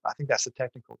doohickey. I think that's the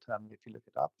technical term if you look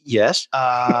it up. Yes.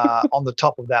 On the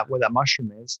top of that, where that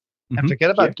mushroom is. And forget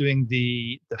about doing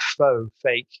the faux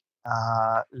fake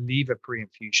lever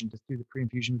pre-infusion. Just do the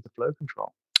pre-infusion with the flow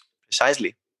control.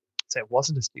 Precisely. So it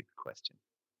wasn't a stupid question.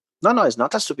 No, it's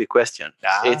not a stupid question.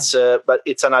 But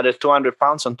it's another 200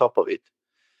 pounds on top of it.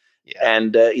 Yeah.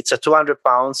 And it's a 200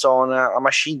 pounds on a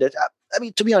machine that, I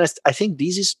mean, to be honest, I think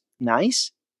this is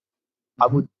nice. I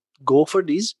would go for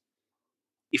this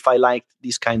if I liked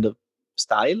this kind of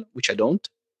style, which I don't.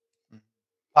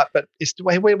 But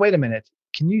wait a minute.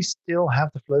 Can you still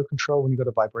have the flow control when you got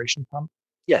a vibration pump?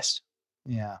 Yes.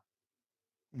 Yeah.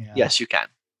 Yes, you can.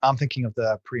 I'm thinking of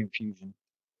the pre-infusion.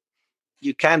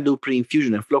 You can do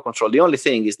pre-infusion and flow control. The only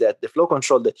thing is that the flow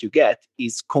control that you get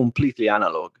is completely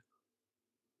analog.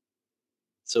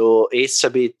 So it's a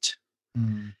bit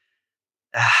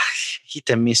hit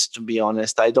and miss, to be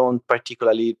honest. I don't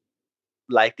particularly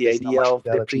like the idea of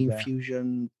the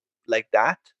pre-infusion like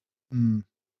that.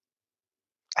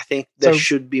 I think there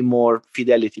should be more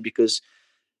fidelity because,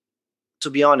 to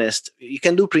be honest, you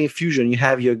can do pre-infusion. You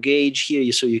have your gauge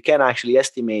here, so you can actually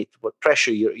estimate what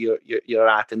pressure you're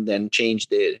at, and then change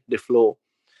the flow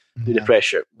to the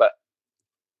pressure. But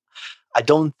I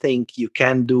don't think you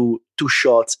can do two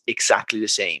shots exactly the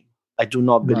same. I do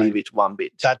not believe it one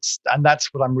bit. That's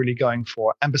what I'm really going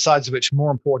for. And besides which,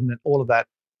 more important than all of that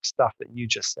stuff that you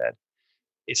just said,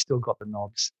 it's still got the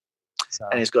knobs. So.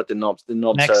 And it's got the knobs. The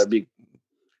knobs are a big,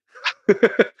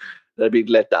 they're a big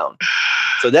letdown.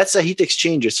 So that's a heat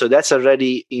exchanger. So that's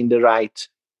already in the right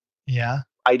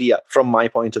idea from my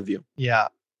point of view. Yeah.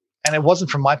 And it wasn't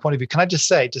from my point of view. Can I just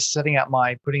say, just putting out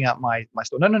my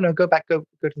store. No, go back, go to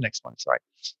the next one. Sorry.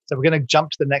 So we're going to jump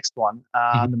to the next one,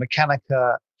 the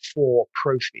Mechanica 4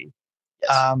 Profi.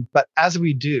 Yes. But as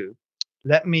we do,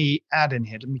 let me add in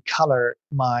here, let me color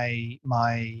my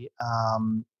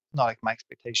not like my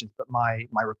expectations, but my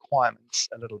requirements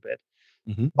a little bit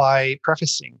by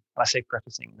prefacing, and I say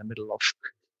prefacing in the middle of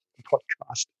the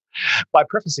podcast, by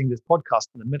prefacing this podcast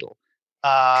in the middle,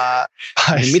 by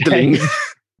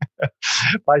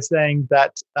saying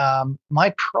that my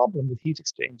problem with heat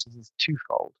exchangers is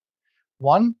twofold.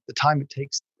 One, the time it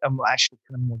takes, actually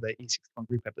kind of more the E61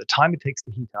 group up, the time it takes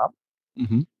to heat up,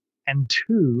 and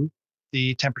two,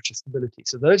 the temperature stability.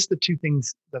 So those are the two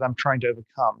things that I'm trying to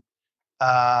overcome.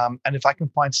 And if I can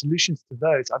find solutions to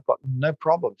those, I've got no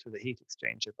problems with the heat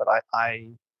exchanger. But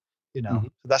so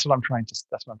that's what I'm trying to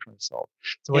solve.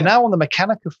 So we're now on the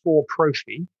Mechanica 4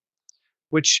 Profi,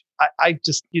 which I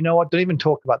just, don't even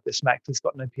talk about this, Max. It's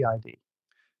got no PID.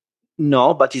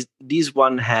 No, but this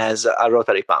one has a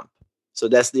rotary pump. So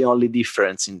that's the only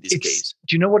difference in this case.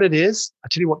 Do you know what it is? I'll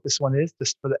tell you what this one is.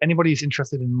 This, for anybody who's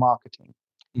interested in marketing,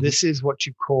 this is what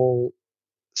you call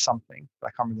something. I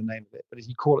can't remember the name of it, but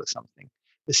you call it something.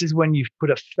 This is when you put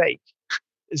a fake.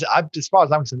 As far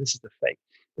as I'm concerned, this is the fake.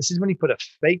 This is when you put a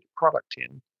fake product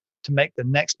in to make the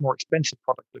next more expensive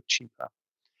product look cheaper.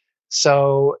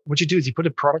 So what you do is you put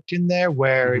a product in there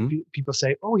where people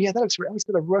say, "Oh yeah, that looks great. It's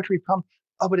got a rotary pump.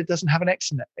 Oh, but it doesn't have an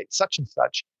X in it. It's such and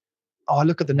such. Oh, I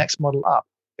look at the next model up."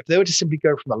 If they were to simply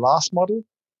go from the last model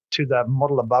to the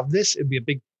model above this, it'd be a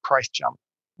big price jump.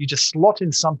 You just slot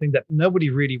in something that nobody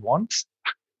really wants.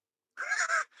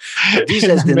 This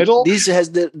has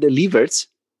the levers,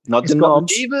 not the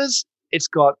knobs. The levers. It's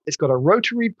got a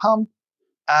rotary pump,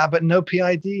 but no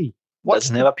PID.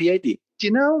 Doesn't have a PID. Do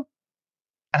you know?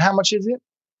 And how much is it?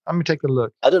 Let me take a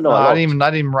look. I don't know. I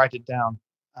didn't even write it down.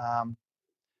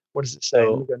 What does it say?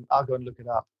 I'll go and look it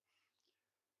up.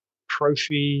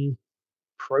 Profi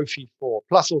 4.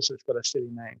 Plus, also, it's got a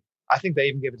silly name. I think they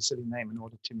even gave it a silly name in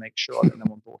order to make sure that no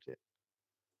one bought it.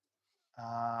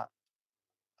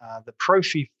 The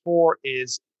Profi 4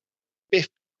 is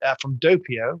from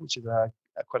Doppio, which is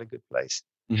quite a good place.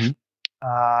 It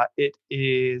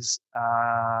is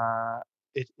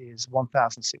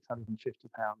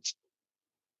 £1,650.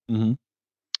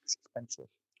 It's expensive.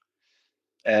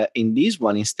 In this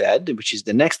one instead, which is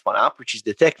the next one up, which is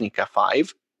the Technica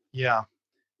 5. Yeah.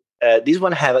 This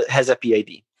one has a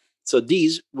PID. So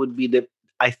these would be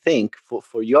I think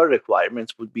for your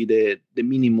requirements would be the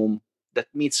minimum that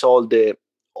meets all the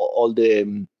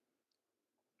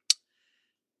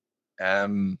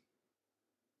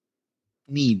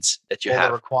needs that you have.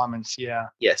 The requirements, yeah.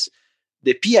 Yes.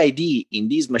 The PID in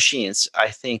these machines, I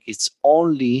think it's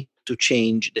only to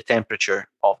change the temperature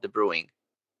of the brewing.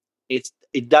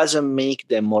 It doesn't make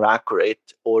them more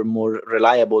accurate or more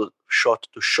reliable shot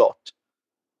to shot.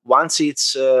 once the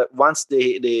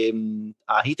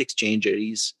heat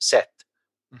exchanger is set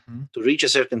to reach a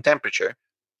certain temperature,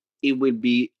 it will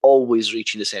be always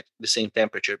reaching the same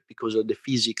temperature because of the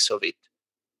physics of it.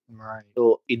 Right.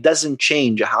 So it doesn't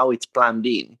change how it's plumbed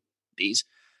in.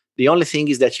 The only thing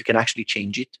is that you can actually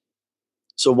change it.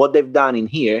 So what they've done in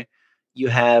here, you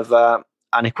have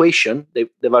an equation.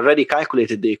 They've already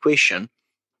calculated the equation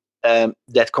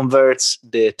that converts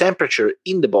the temperature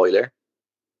in the boiler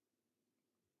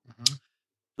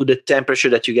to the temperature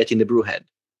that you get in the brew head.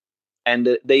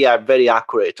 And they are very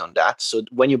accurate on that. So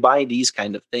when you buy these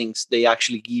kind of things, they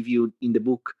actually give you, in the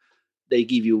book, they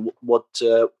give you what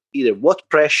either what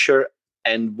pressure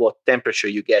and what temperature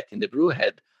you get in the brew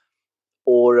head,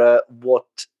 or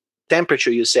what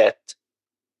temperature you set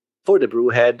for the brew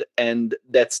head, and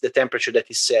that's the temperature that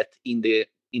is set in the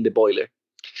boiler.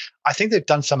 I think they've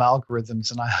done some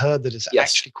algorithms, and I heard that it's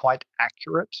actually quite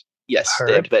accurate. Yes,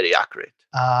 they're very accurate.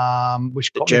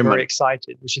 Which got me very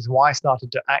excited, which is why I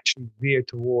started to actually veer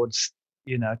towards,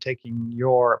 taking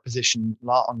your position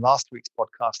on last week's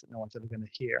podcast that no one's ever going to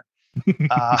hear.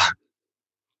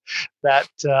 That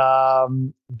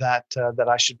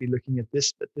I should be looking at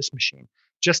this machine.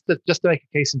 Just to make a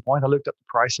case in point, I looked up the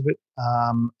price of it,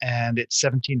 and it's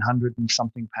 1,700 and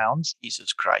something pounds.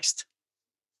 Jesus Christ.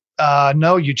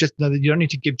 No, you don't need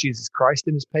to give Jesus Christ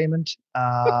in his payment.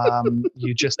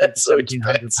 You just need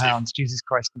 1,700 pounds. Jesus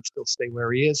Christ can still stay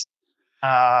where he is.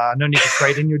 No need to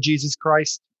trade in your Jesus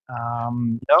Christ.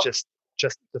 No. Just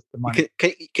the money.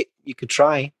 You could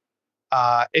try.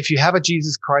 If you have a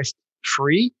Jesus Christ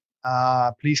free,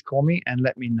 please call me and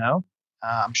let me know.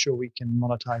 I'm sure we can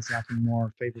monetize that in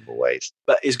more favorable ways.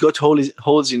 But he's got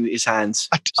holes in his hands.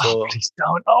 Please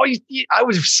don't. I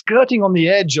was skirting on the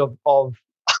edge of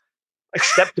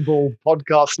acceptable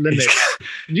podcast limit.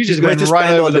 You just went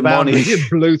right over the boundary. You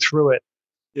blew through it.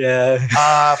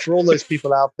 Yeah. For all those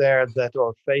people out there that are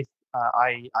of faith,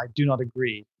 I do not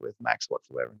agree with Max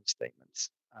whatsoever in his statements.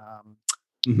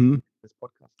 This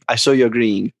podcast. I saw you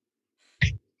agreeing.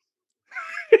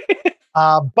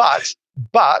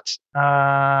 But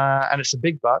and it's a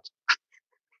big but.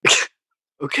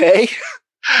 Okay.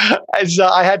 As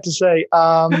I had to say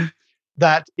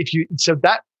that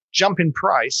that jump in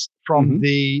price from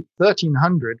the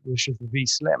 1,300, which is the V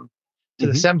Slim, to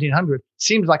the 1,700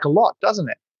 seems like a lot, doesn't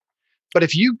it? But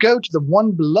if you go to the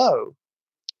one below,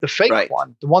 the fake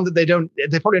one, the one that they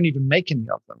probably don't even make any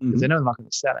of them because they know they're not going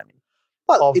to sell any.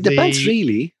 Well, it depends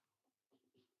really.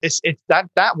 It's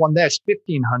that one there is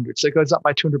 1,500, so it goes up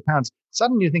by 200 pounds.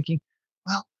 Suddenly you're thinking,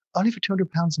 well, only for 200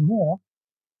 pounds more,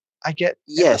 I get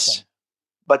yes.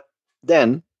 But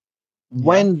then,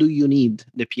 when do you need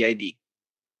the PID?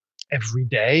 Every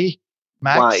day,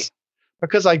 Max. Why?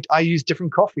 Because I use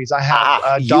different coffees. I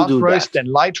have dark roast, then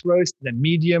light roast, then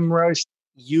medium roast.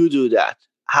 You do that.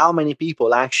 How many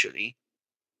people actually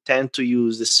tend to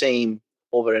use the same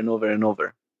over and over and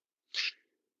over?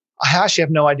 I actually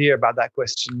have no idea about that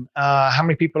question. How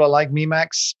many people are like me,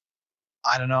 Max?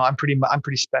 I don't know. I'm pretty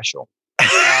special,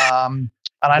 and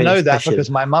I know that because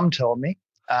my mum told me,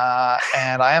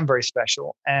 and I am very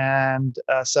special. And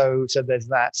so there's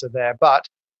that. So there, but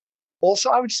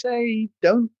also I would say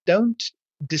don't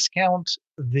discount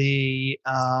the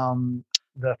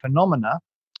phenomenon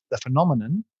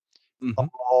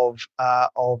of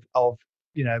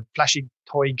flashy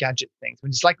toy gadget things. I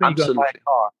mean, it's like when you go and buy a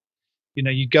car.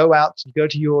 You go out, you go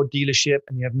to your dealership,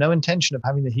 and you have no intention of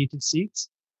having the heated seats.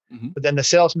 But then the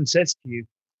salesman says to you,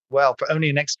 well, for only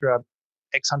an extra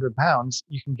X hundred pounds,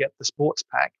 you can get the sports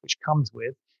pack, which comes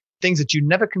with things that you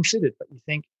never considered, but you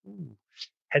think,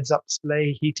 heads-up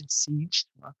display, heated seats,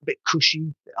 a bit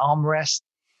cushy, the armrest.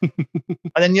 And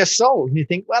then you're sold. And you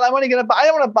think, well, I don't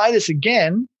want to buy this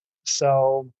again.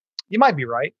 So you might be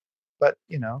right. But,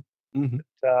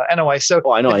 anyway,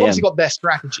 so I know they've obviously got their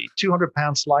strategy,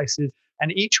 200-pound slices,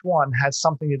 and each one has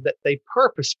something that they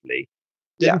purposefully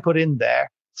didn't put in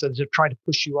there. So they're trying to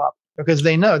push you up because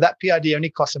they know that PID only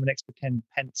costs them an extra 10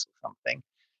 pence or something.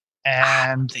 And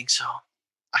I don't think so.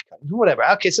 Whatever.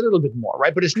 Okay, it's a little bit more,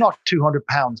 right? But it's not 200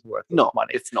 pounds worth of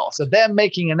money. It's not. So they're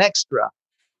making an extra,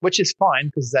 which is fine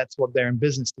because that's what they're in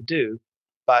business to do.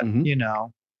 But,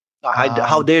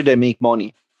 how dare they make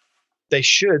money? They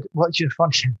should. What's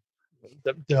funny?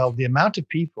 The amount of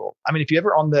people. I mean, if you're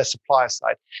ever on their supplier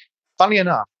side, funny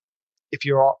enough, if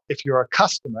you're a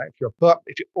customer,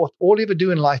 if all you ever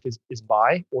do in life is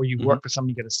buy, or you work for someone,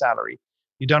 you get a salary,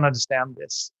 you don't understand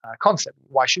this concept.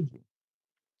 Why should you?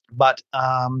 But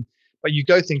you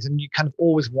go things and you kind of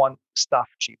always want stuff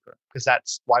cheaper because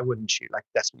why wouldn't you? Like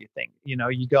that's what you think.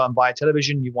 You go and buy a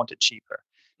television, you want it cheaper.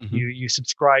 You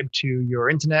subscribe to your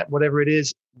internet, whatever it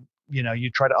is. you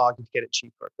try to argue to get it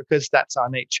cheaper because that's our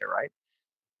nature, right?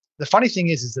 The funny thing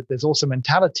is that there's also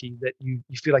mentality that you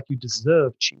feel like you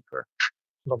deserve cheaper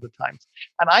a lot of the times.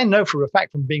 And I know for a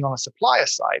fact from being on a supplier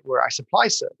side where I supply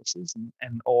services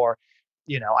or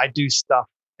I do stuff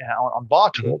on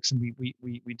Bar Talks, and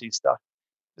we do stuff.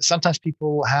 But sometimes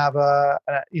people have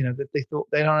that they thought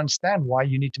they don't understand why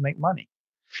you need to make money.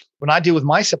 When I deal with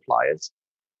my suppliers,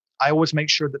 I always make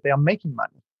sure that they are making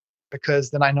money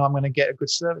because then I know I'm going to get a good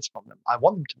service from them. I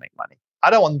want them to make money. I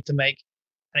don't want them to make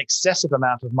an excessive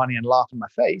amount of money and laugh in my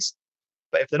face.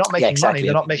 But if they're not making money,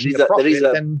 they're not making a profit,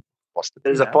 then what's the point?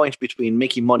 There's a point between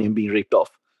making money and being ripped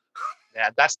off. Yeah,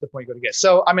 that's the point you got to get.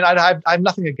 So, I mean, I have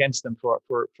nothing against them for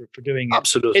doing it.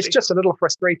 Absolutely. It's just a little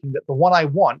frustrating that the one I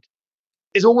want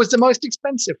is always the most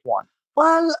expensive one.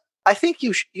 Well, I think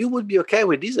you would be okay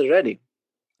with this already.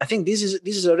 I think this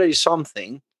is already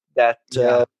something that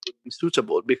would be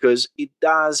suitable because it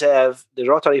does have the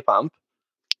rotary pump.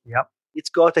 Yep. It's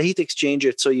got a heat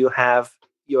exchanger, so you have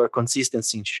your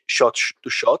consistency shot to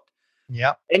shot.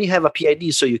 Yeah. And you have a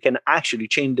PID, so you can actually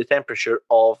change the temperature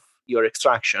of your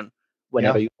extraction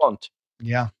whenever you want.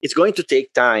 Yeah. It's going to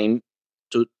take time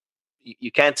to.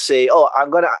 You can't say, "Oh, I'm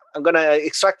gonna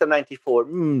extract a 94.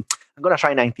 I'm gonna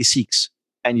try 96,"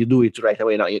 and you do it right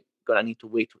away. Now you're gonna need to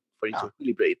wait for it to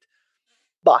equilibrate.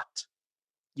 But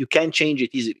you can change it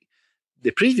easily.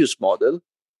 The previous model,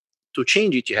 to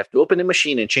change it, you have to open the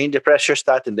machine and change the pressure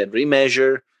stat and then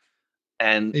remeasure.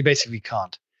 And you basically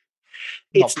can't.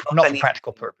 It's not for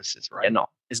practical purposes, right? Yeah, no,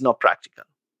 it's not practical.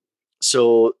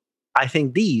 So I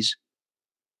think these,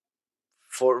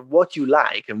 for what you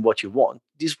like and what you want,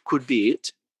 this could be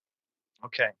it.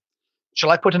 Okay. Shall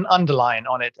I put an underline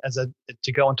on it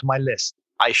to go onto my list?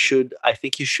 I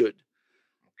think you should.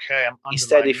 Okay, I'm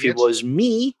instead, if it was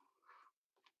me,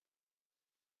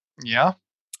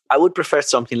 I would prefer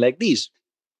something like this.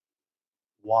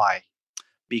 Why?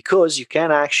 Because you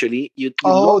can actually...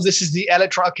 this is the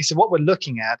electron... Okay, so what we're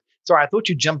looking at... Sorry, I thought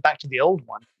you jumped back to the old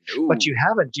one. Ooh. But you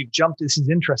haven't. You've jumped... This is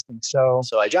interesting. So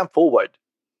I jumped forward.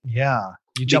 Yeah.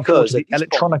 You jumped forward to the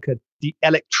Electronica. The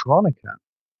Electronica.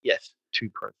 Yes. 2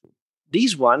 Pro.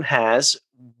 This one has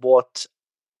what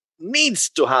needs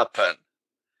to happen,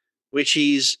 which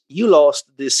is you lost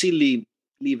the silly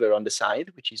lever on the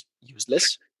side, which is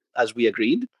useless, as we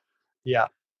agreed. Yeah.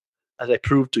 As I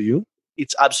proved to you.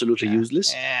 It's absolutely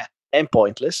useless and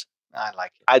pointless. I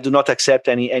like it. I do not accept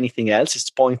anything else. It's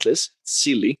pointless. It's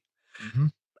silly. Mm-hmm.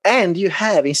 And you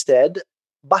have instead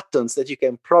buttons that you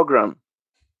can program.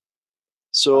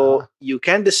 So you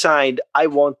can decide, I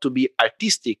want to be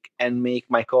artistic and make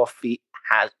my coffee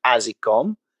as it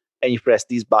comes. And you press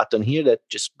this button here that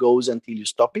just goes until you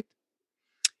stop it.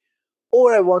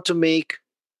 Or I want to make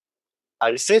a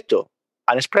ristretto,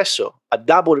 an espresso, a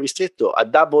double ristretto, a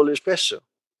double espresso.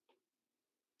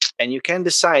 And you can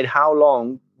decide how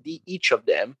long each of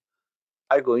them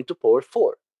are going to pour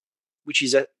for, which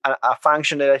is a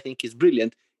function that I think is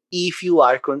brilliant if you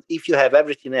have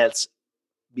everything else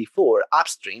before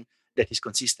upstream that is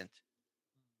consistent.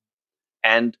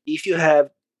 And if you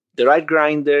have the right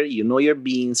grinder, you know your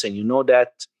beans, and you know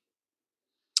that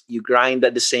you grind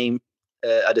at the same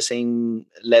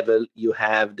level, you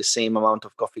have the same amount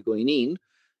of coffee going in.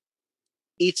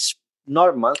 It's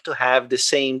normal to have the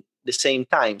same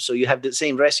time, so you have the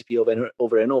same recipe over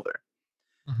and over.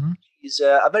 Mm-hmm. It's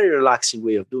a very relaxing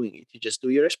way of doing it. You just do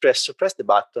your espresso, press the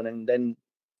button, and then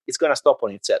it's going to stop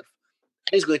on itself.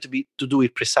 And it's going to do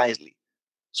it precisely.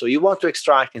 So you want to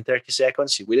extract in 30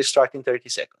 seconds, you will extract in 30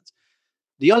 seconds.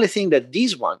 The only thing that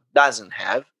this one doesn't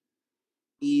have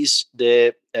is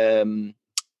the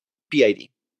PID.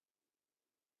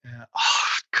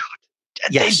 Oh,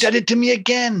 God. Yes. They did it to me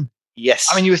again. Yes.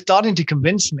 I mean, you were starting to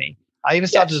convince me. I even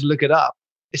started to look it up.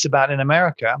 It's about, in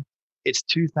America, it's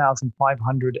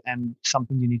 $2,500 and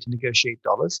something you need to negotiate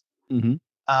dollars. Mm-hmm.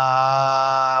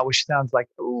 Which sounds like,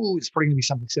 it's probably going to be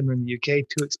something similar in the UK.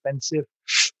 Too expensive.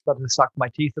 Started to suck my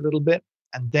teeth a little bit.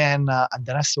 And then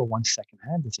I saw one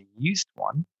secondhand. There's a used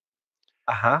one.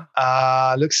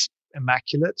 Looks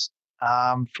immaculate.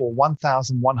 For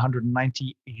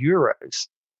 1,190 euros.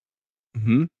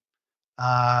 Mm-hmm.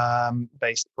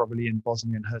 Based probably in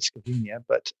Bosnia and Herzegovina,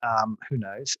 but who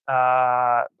knows?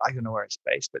 I don't know where it's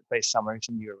based, but based somewhere it's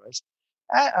in euros.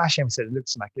 Actually, I said it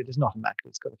looks immaculate. It's not immaculate.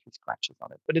 It's got a few scratches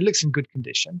on it, but it looks in good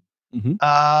condition. Mm-hmm.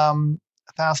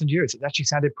 1,000 euros. It actually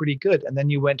sounded pretty good. And then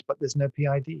you went, but there's no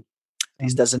PID.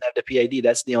 This doesn't have the PID.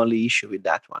 That's the only issue with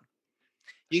that one.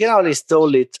 You can always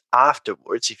install it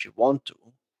afterwards if you want to,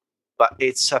 but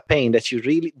it's a pain that you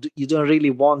don't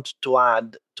really want to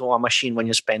add to a machine when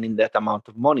you're spending that amount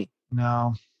of money.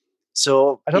 No.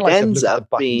 So I don't it like ends up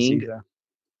being either.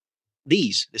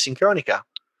 the Synchronica,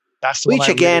 That's the which one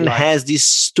I again really like. has this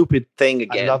stupid thing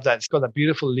again. I love that. It's got that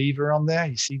beautiful lever on there.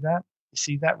 You see that? You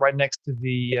see that right next to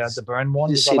the burn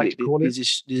one, as I like to call it.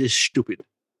 This is stupid.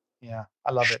 Yeah,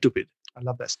 I love it. Stupid. I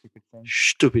love that stupid thing.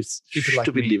 Stupid like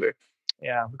lever.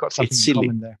 Yeah, we've got something It's in silly.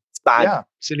 common there. It's bad. Yeah,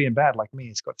 silly and bad like me.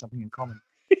 It's got something in common.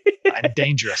 And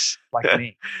dangerous like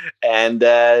me. And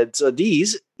so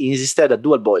these is instead a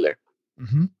dual boiler.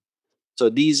 Mm-hmm. So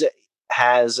these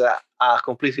has a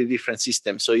completely different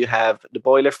system. So you have the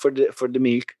boiler for the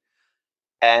milk,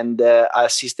 and a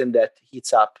system that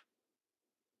heats up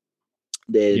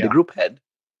the group head,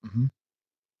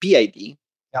 PID.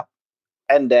 Yeah.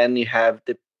 And then you have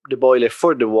the boiler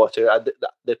for the water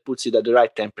that puts it at the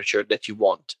right temperature that you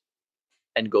want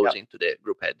and goes into the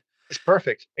group head. It's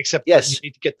perfect, except that you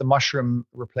need to get the mushroom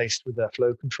replaced with the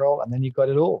flow control, and then you've got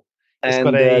it all. It's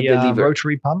got a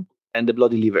rotary pump. And the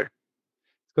bloody lever.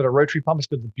 It's got a rotary pump. It's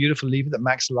got the beautiful lever that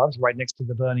Max loves right next to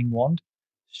the burning wand.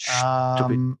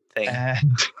 Stupid thing.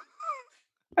 And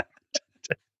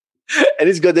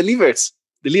it's got the levers.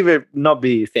 The lever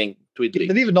knobby thing. Twiddly.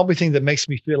 The lever knobby thing that makes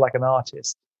me feel like an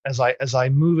artist. As I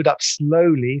move it up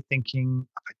slowly, thinking,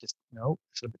 it's a little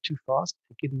bit too fast.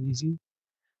 Take it easy.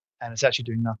 And it's actually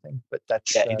doing nothing. But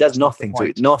that's it does nothing to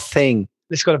it. Nothing.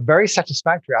 It's got a very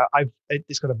satisfactory.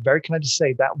 It's got a very. Can I just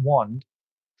say that wand?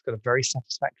 It's got a very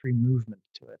satisfactory movement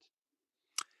to it.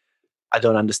 I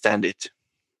don't understand it.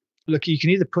 Look, you can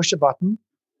either push a button,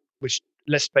 which,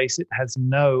 let's face it, has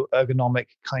no ergonomic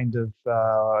kind of.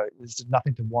 There's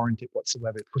nothing to warrant it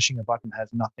whatsoever. Pushing a button has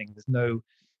nothing. There's no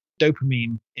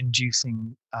dopamine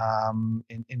inducing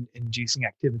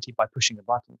activity by pushing a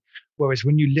button. Whereas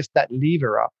when you lift that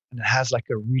lever up and it has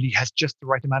has just the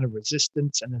right amount of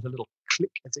resistance and there's a little click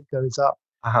as it goes up,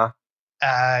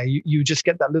 you just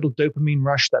get that little dopamine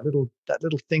rush, that little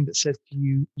thing that says to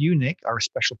you, Nick, are a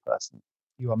special person.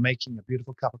 You are making a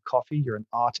beautiful cup of coffee. You're an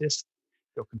artist.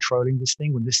 You're controlling this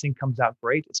thing. When this thing comes out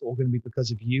great, it's all going to be because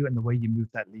of you and the way you move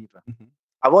that lever. Mm-hmm.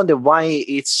 I wonder why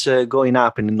it's going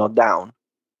up and not down.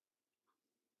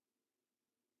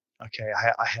 Okay,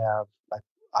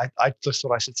 I just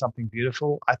thought I said something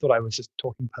beautiful. I thought I was just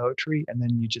talking poetry, and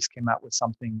then you just came out with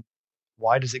something.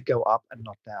 Why does it go up and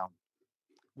not down?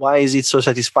 Why is it so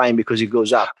satisfying? Because it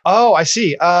goes up. Oh, I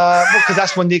see. Because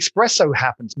that's when the espresso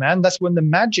happens, man. That's when the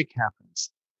magic happens.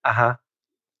 I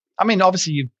mean,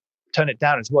 obviously, you turn it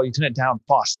down as well. You turn it down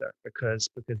faster because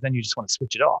then you just want to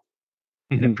switch it off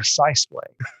in a precise way.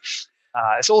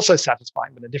 It's also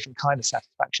satisfying, but a different kind of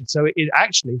satisfaction. So it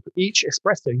actually, for each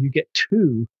espresso, you get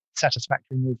 2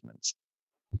 satisfactory movements.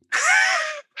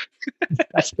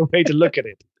 That's the way to look at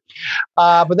it.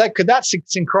 But that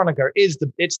Synchronica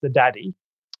it's the daddy,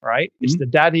 right? It's the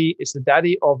daddy. It's the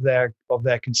daddy of their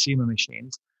consumer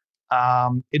machines.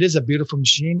 It is a beautiful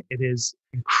machine. It is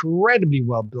incredibly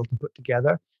well built and put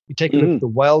together. You take a look at the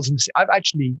welds, and I've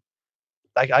actually.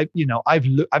 I've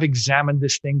examined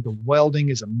this thing. The welding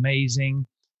is amazing.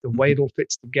 The way it all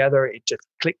fits together, it just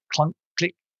click, clunk,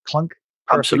 perfectly.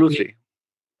 Absolutely.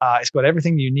 It's got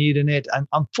everything you need in it, and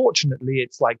unfortunately,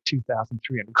 it's like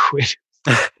 2,300 quid.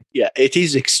 Yeah, it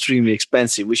is extremely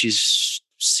expensive, which is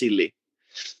silly.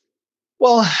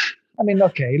 Well, I mean,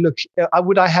 okay, look,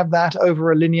 would I have that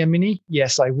over a Linear Mini?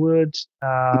 Yes, I would.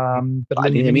 But a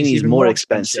Linear Mini is more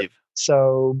expensive.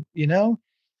 So,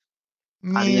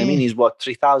 I mean, is what,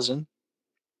 3,000?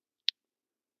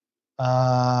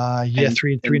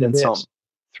 Three and then some.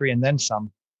 3 and then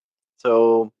some.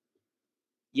 So,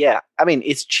 yeah, I mean,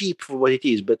 it's cheap for what it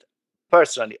is, but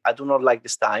personally, I do not like the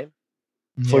style.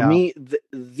 For me,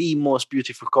 the most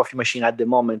beautiful coffee machine at the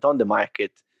moment on the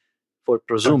market for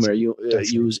prosumer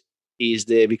use is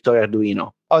the Victoria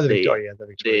Arduino. Oh, the Victoria.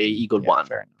 The Eagle One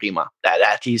Prima.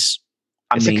 That is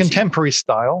amazing. It's a contemporary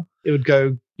style. It would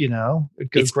go,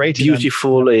 it's great.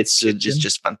 Beautiful. It's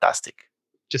just fantastic.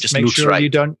 Just make sure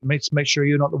right. Make sure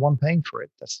you're not the one paying for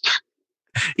it. That's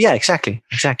yeah, exactly.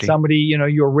 Somebody,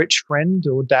 your rich friend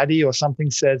or daddy or something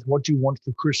says, "What do you want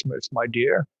for Christmas, my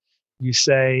dear?" You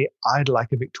say, "I'd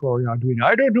like a Victoria Arduino.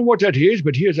 I don't know what that is,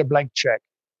 but here's a blank check."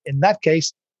 In that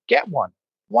case, get one.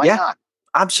 Why not?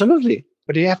 Absolutely.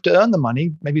 But you have to earn the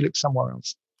money. Maybe look somewhere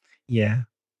else. Yeah.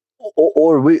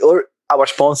 Or our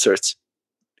sponsors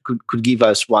could give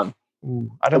us one.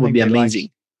 Ooh, that would be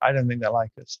amazing. I don't think they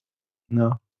like us.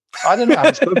 No. I don't know. I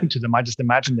haven't spoken to them. I just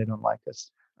imagine they don't like us.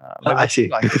 I see.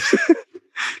 Like us.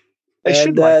 They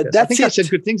should like us. I think I said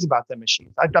good things about their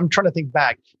machines. I'm trying to think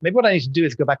back. Maybe what I need to do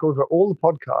is go back over all the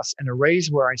podcasts and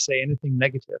erase where I say anything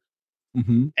negative,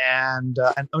 and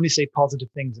only say positive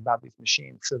things about these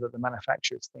machines, so that the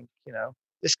manufacturers think,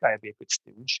 this guy would be a good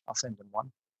stooge. I'll send him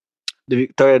one. The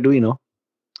Victoria Arduino.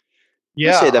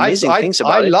 Yeah, said amazing things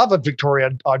about it. I it. love a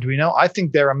Victoria Arduino. I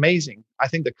think they're amazing. I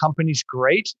think the company's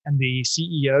great, and the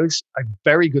CEO's a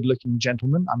very good-looking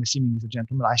gentleman. I'm assuming he's a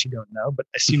gentleman. I actually don't know, but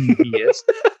assuming he is,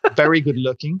 very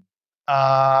good-looking.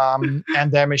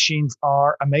 And their machines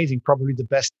are amazing. Probably the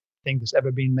best thing that's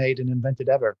ever been made and invented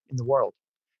ever in the world.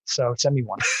 So send me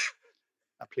one,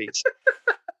 please.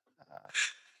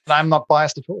 And I'm not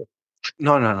biased at all.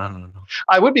 No.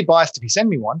 I would be biased if you send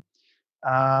me one.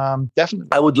 Definitely.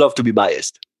 I would love to be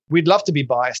biased. We'd love to be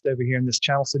biased over here in this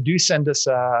channel. So do send us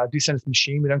a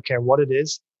machine. We don't care what it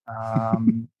is,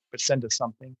 but send us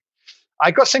something.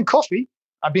 I got sent coffee.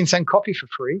 I've been sent coffee for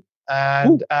free,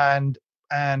 and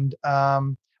actually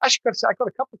I got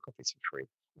a couple of coffees for free.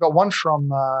 I got one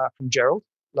from Gerald,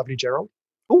 lovely Gerald.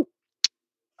 Oh,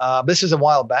 this is a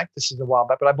while back.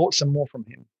 But I bought some more from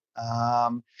him. I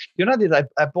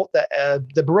bought the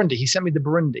Burundi. He sent me the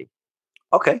Burundi.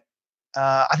 Okay.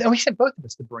 I think he sent both of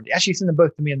us the Burundi. Actually, he sent them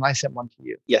both to me, and I sent one to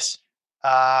you. Yes.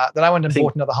 Then I went and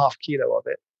bought another half kilo of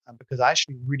it because I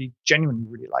actually genuinely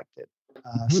really liked it.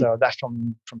 So that's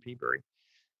from Peabury.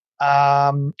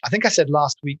 I think I said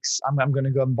last week's. I'm going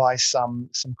to go and buy some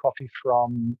coffee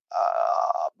from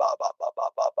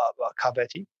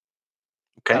Carvetti.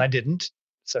 Okay. And I didn't,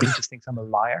 so he just thinks I'm a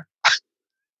liar.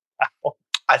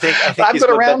 I think I've got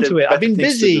around to it. I've been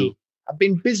busy. I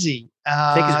think he's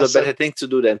got better things to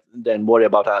do than worry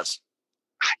about us.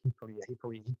 He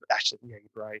probably actually, you're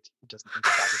right. He doesn't think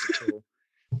about it at all.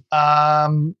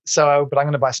 But I'm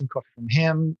going to buy some coffee from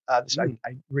him. I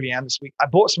really am this week. I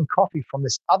bought some coffee from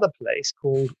this other place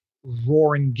called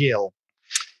Roaring Gill.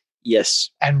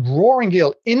 Yes. And Roaring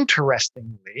Gill,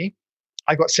 interestingly,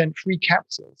 I got sent free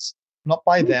capsules, not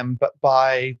by them, but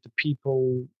by the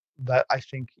people that I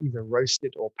think either roast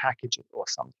it or package it or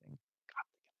something.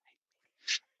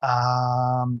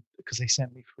 Because they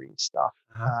sent me free stuff.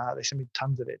 They sent me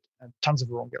tons of it, tons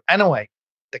of Roaring Gill. Anyway,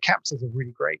 the capsules are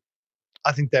really great.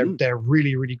 I think they're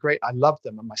really, really great. I love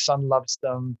them, and my son loves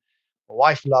them. My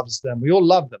wife loves them. We all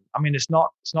love them. I mean, it's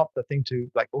not the thing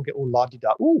to like all get all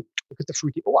la-di-da. Ooh, look at the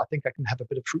fruity. Oh, I think I can have a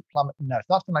bit of fruit plum. No,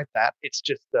 it's nothing like that. It's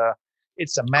just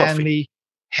it's a manly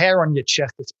hair on your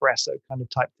chest espresso kind of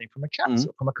type thing from a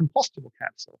capsule, from a compostable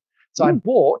capsule. So I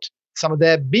bought some of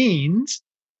their beans.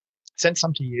 Sent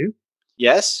some to you.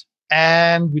 Yes.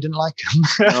 And we didn't like them.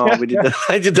 No, we didn't.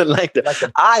 I didn't like them.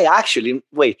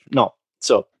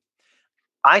 So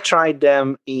I tried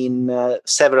them in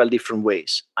several different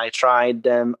ways. I tried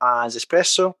them as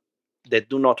espresso. They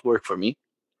do not work for me.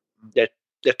 They're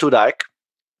too dark.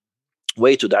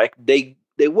 Way too dark. They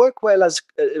work well as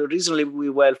reasonably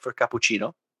well for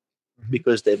cappuccino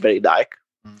because they're very dark.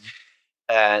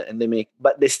 And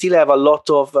but they still have a lot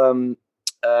of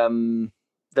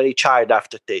very charred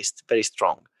aftertaste, very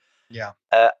strong. Yeah.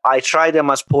 I tried them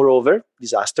as pour over.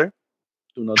 Disaster.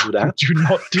 Do not do that. Do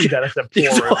not do that as a pour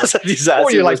over. It was a disaster.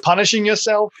 Or you're like punishing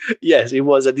yourself. Yes, it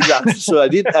was a disaster. So I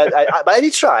did. But I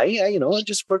did try.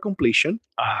 Just for completion.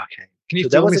 Okay. Can you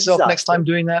film yourself next time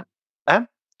doing that? Can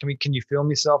you film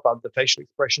yourself about the facial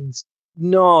expressions?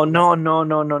 No.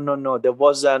 There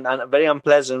was a very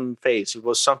unpleasant face. It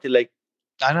was something like.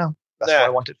 I know. That's why I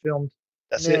want it filmed.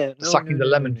 That's it. Sucking the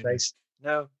lemon face.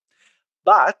 No,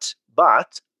 but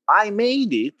I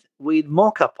made it with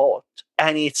mocha pot,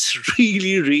 and it's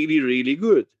really, really, really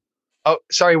good. Oh,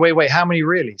 sorry. Wait. How many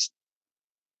reallys?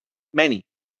 Many.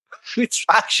 It's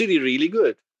actually really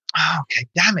good. Oh, okay,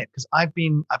 damn it! Because I've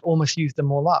almost used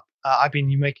them all up. I've been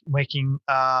making.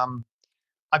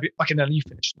 Okay, no, you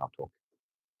finish. I'll talk.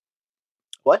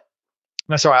 What?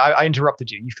 No, sorry, I interrupted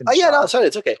you. You finished. Oh yeah, no, sorry,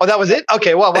 it's okay. Oh, that was it.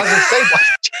 Okay, well, I was going to say.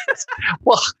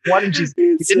 Well, why didn't you?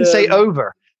 You didn't say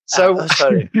over. So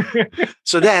sorry.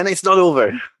 So then it's not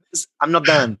over. I'm not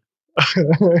done.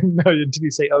 No, did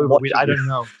you say over? I don't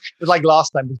know. It was like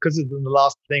last time because of the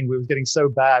last thing. We were getting so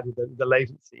bad with the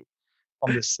latency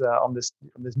on this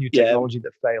new technology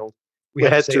that failed. We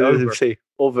had to say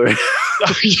over.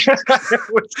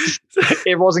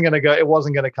 It wasn't going to go. It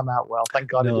wasn't going to come out well. Thank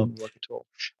God it didn't work at all.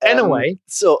 Anyway,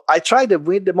 so I tried it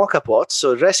with the mocha pot.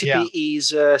 So the recipe is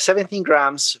 17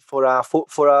 grams for a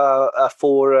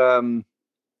four-person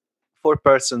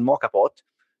mocha pot.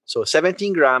 So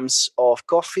 17 grams of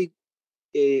coffee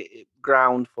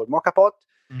ground for mocha pot,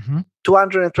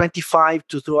 225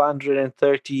 to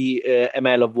 230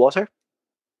 ml of water,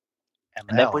 and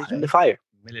then put it on the fire.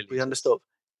 Put it on the stove.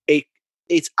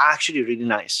 It's actually really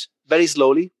nice. Very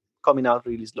slowly, coming out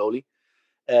really slowly.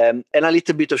 And a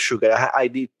little bit of sugar. I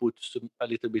did put a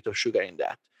little bit of sugar in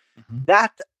that.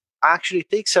 That actually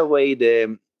takes away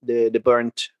the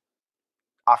burnt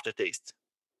aftertaste.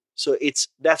 So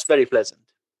that's very pleasant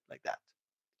like that.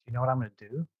 You know what I'm going to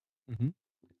do?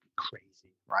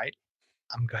 crazy, right?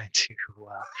 I'm going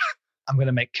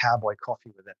to make cowboy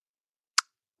coffee with it.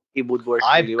 It would work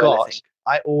really well, I think.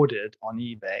 I ordered on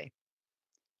eBay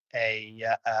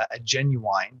a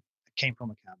genuine. It came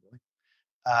from a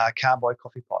cowboy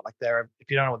coffee pot. Like if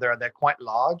you don't know what they're quite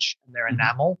large and they're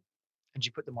enamel, and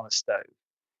you put them on a stove.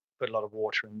 Put a lot of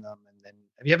water in them, and then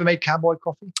have you ever made cowboy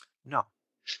coffee? No.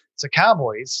 So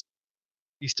cowboys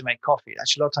used to make coffee.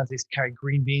 Actually, a lot of times they used to carry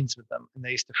green beans with them, and they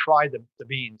used to fry the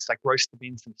beans, like roast the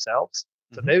beans themselves.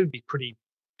 So they would be pretty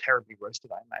terribly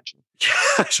roasted, I imagine.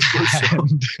 I suppose so.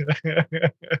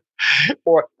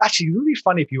 Or actually, it would be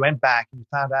funny if you went back and you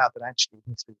found out that the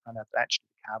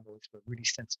cowboys were really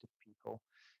sensitive people,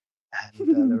 and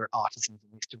they were artisans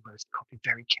and used to roast coffee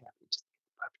very carefully.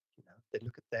 They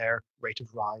look at their rate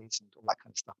of rise and all that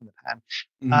kind of stuff in the pan.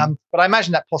 But I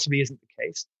imagine that possibly isn't the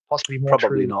case. Possibly more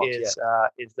Probably true not, is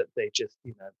that they just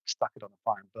stuck it on the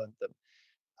fire and burnt them.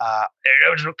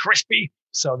 They look crispy,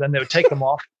 so then they would take them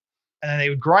off, and then they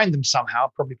would grind them somehow.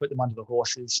 Probably put them under the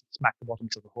horses, smack the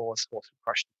bottoms of the horse. Horse would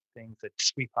crush the things. They'd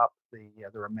sweep up the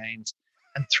remains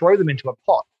and throw them into a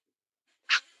pot.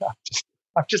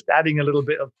 I'm just adding a little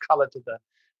bit of color to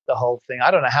the whole thing.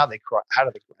 I don't know how they grind.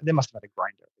 They must have had a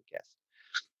grinder, I guess.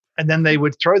 And then they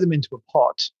would throw them into a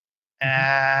pot,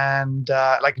 and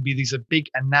it'd be these big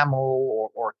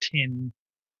enamel or tin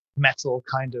metal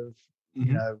kind of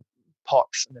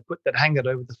pots, and they'd hang it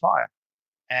over the fire.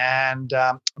 And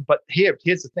but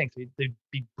here's the thing: so they'd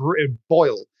be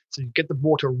boiled, so you get the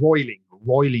water roiling.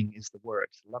 Roiling is the word;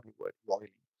 it's a lovely word,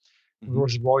 roiling. The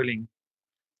water's roiling.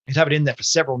 You'd have it in there for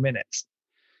several minutes,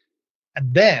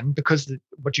 and then because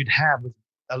what you'd have was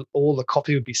all the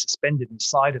coffee would be suspended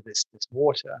inside of this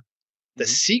water. The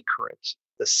secret,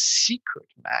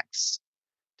 Max,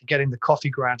 to getting the coffee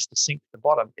grounds to sink to the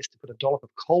bottom is to put a dollop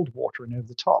of cold water in over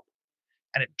the top,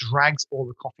 and it drags all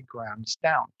the coffee grounds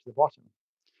down to the bottom.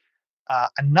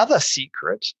 Another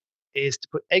secret is to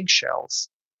put eggshells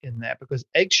in there, because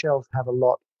eggshells have a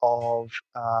lot of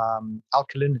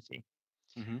alkalinity.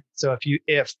 So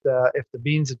if the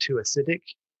beans are too acidic,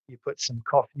 you put some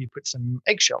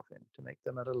eggshells in to make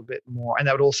them a little bit more, and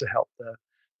that would also help the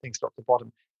things drop to the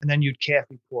bottom. And then you'd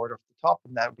carefully pour it off the top,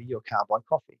 and that would be your cowboy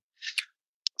coffee.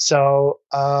 So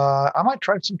I might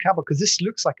try some cowboy, because this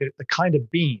looks like the kind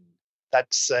of bean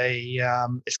that's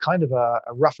it's kind of a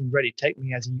rough and ready, take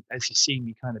me as you see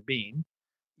me kind of bean.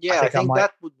 Yeah, I think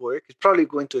that would work. It's probably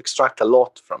going to extract a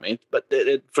lot from it, but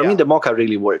for me, the mocha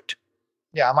really worked.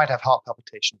 Yeah, I might have heart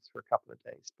palpitations for a couple of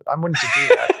days, but I'm willing to do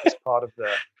that as part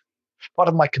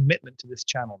of my commitment to this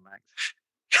channel, Max.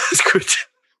 That's good.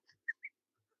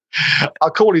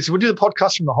 I'll call you. So we'll do the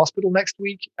podcast from the hospital next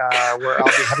week, where I'll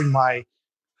be having my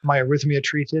arrhythmia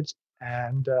treated,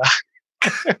 and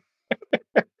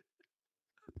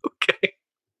okay.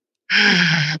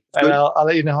 And I'll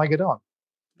let you know how I get on.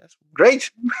 That's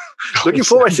great. Looking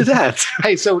forward to that.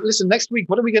 Hey, so listen, next week,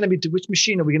 what are we going to be doing? Which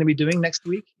machine are we going to be doing next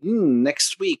week?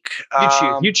 Next week.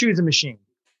 You choose a machine.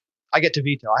 I get to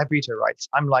veto. I have veto rights.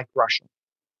 I'm like Russian.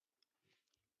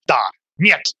 Da.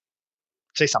 Niet.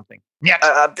 Say something. Niet.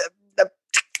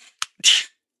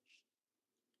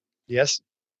 Yes.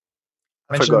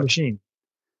 Mention the machine.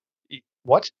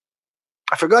 What?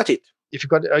 I forgot it. If you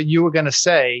got, you were going to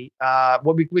say,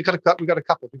 we got a couple. We got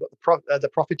the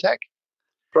Profitec.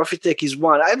 Profitec is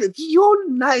one.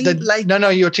 No,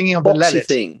 you're thinking of the Lelit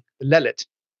thing. Lelit.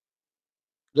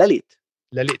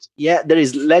 Yeah, there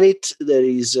is Lelit. There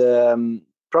is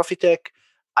Profitec.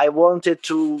 I wanted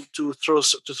to throw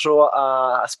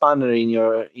a spanner in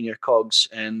your cogs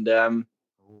and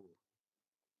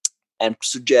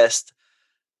suggest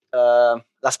La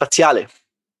Spaziale.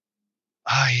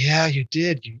 Oh yeah, you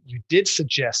did. You did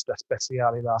suggest La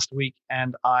Spaziale last week,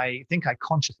 and I think I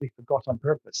consciously forgot on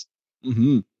purpose.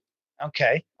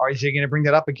 Okay. Are you going to bring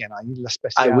that up again? Are you La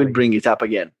Spaziale? I will bring it up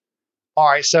again. All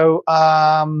right. So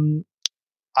I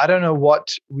don't know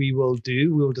what we will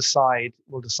do. We'll decide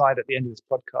at the end of this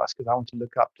podcast, because I want to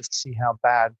look up just to see how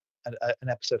bad an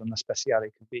episode on La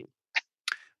Spaziale could be.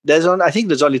 I think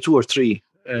there's only 2 or 3.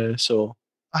 So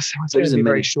it's going to be a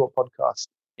very short podcast.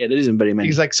 Yeah, there isn't very many.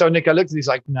 He's like, so Nick, I looked at these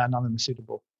like, no, none of them are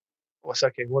suitable. Well, it's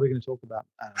okay. What are we going to talk about?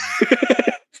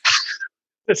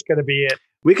 That's going to be it.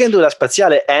 We can do La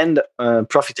Spaziale and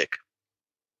Profitec.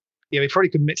 Yeah, we probably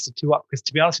could mix the two up, because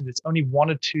to be honest with you, it's only 1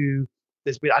 or 2.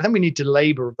 I think we need to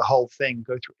labor the whole thing,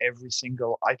 go through every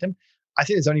single item. I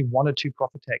think there's only 1 or 2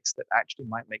 Profitecs that actually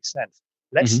might make sense.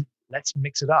 Let's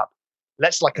mix it up.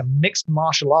 Let's like a mixed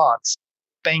martial arts,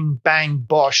 bang bang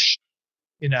bosh,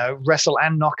 wrestle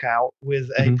and knockout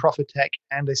with a Profitec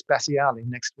and a Spaziale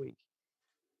next week.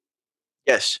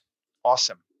 Yes.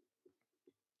 Awesome.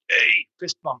 Hey,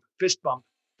 fist bump, fist bump,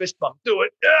 fist bump. Do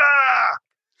it. Ah!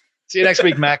 See you next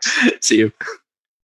week, Max. See you.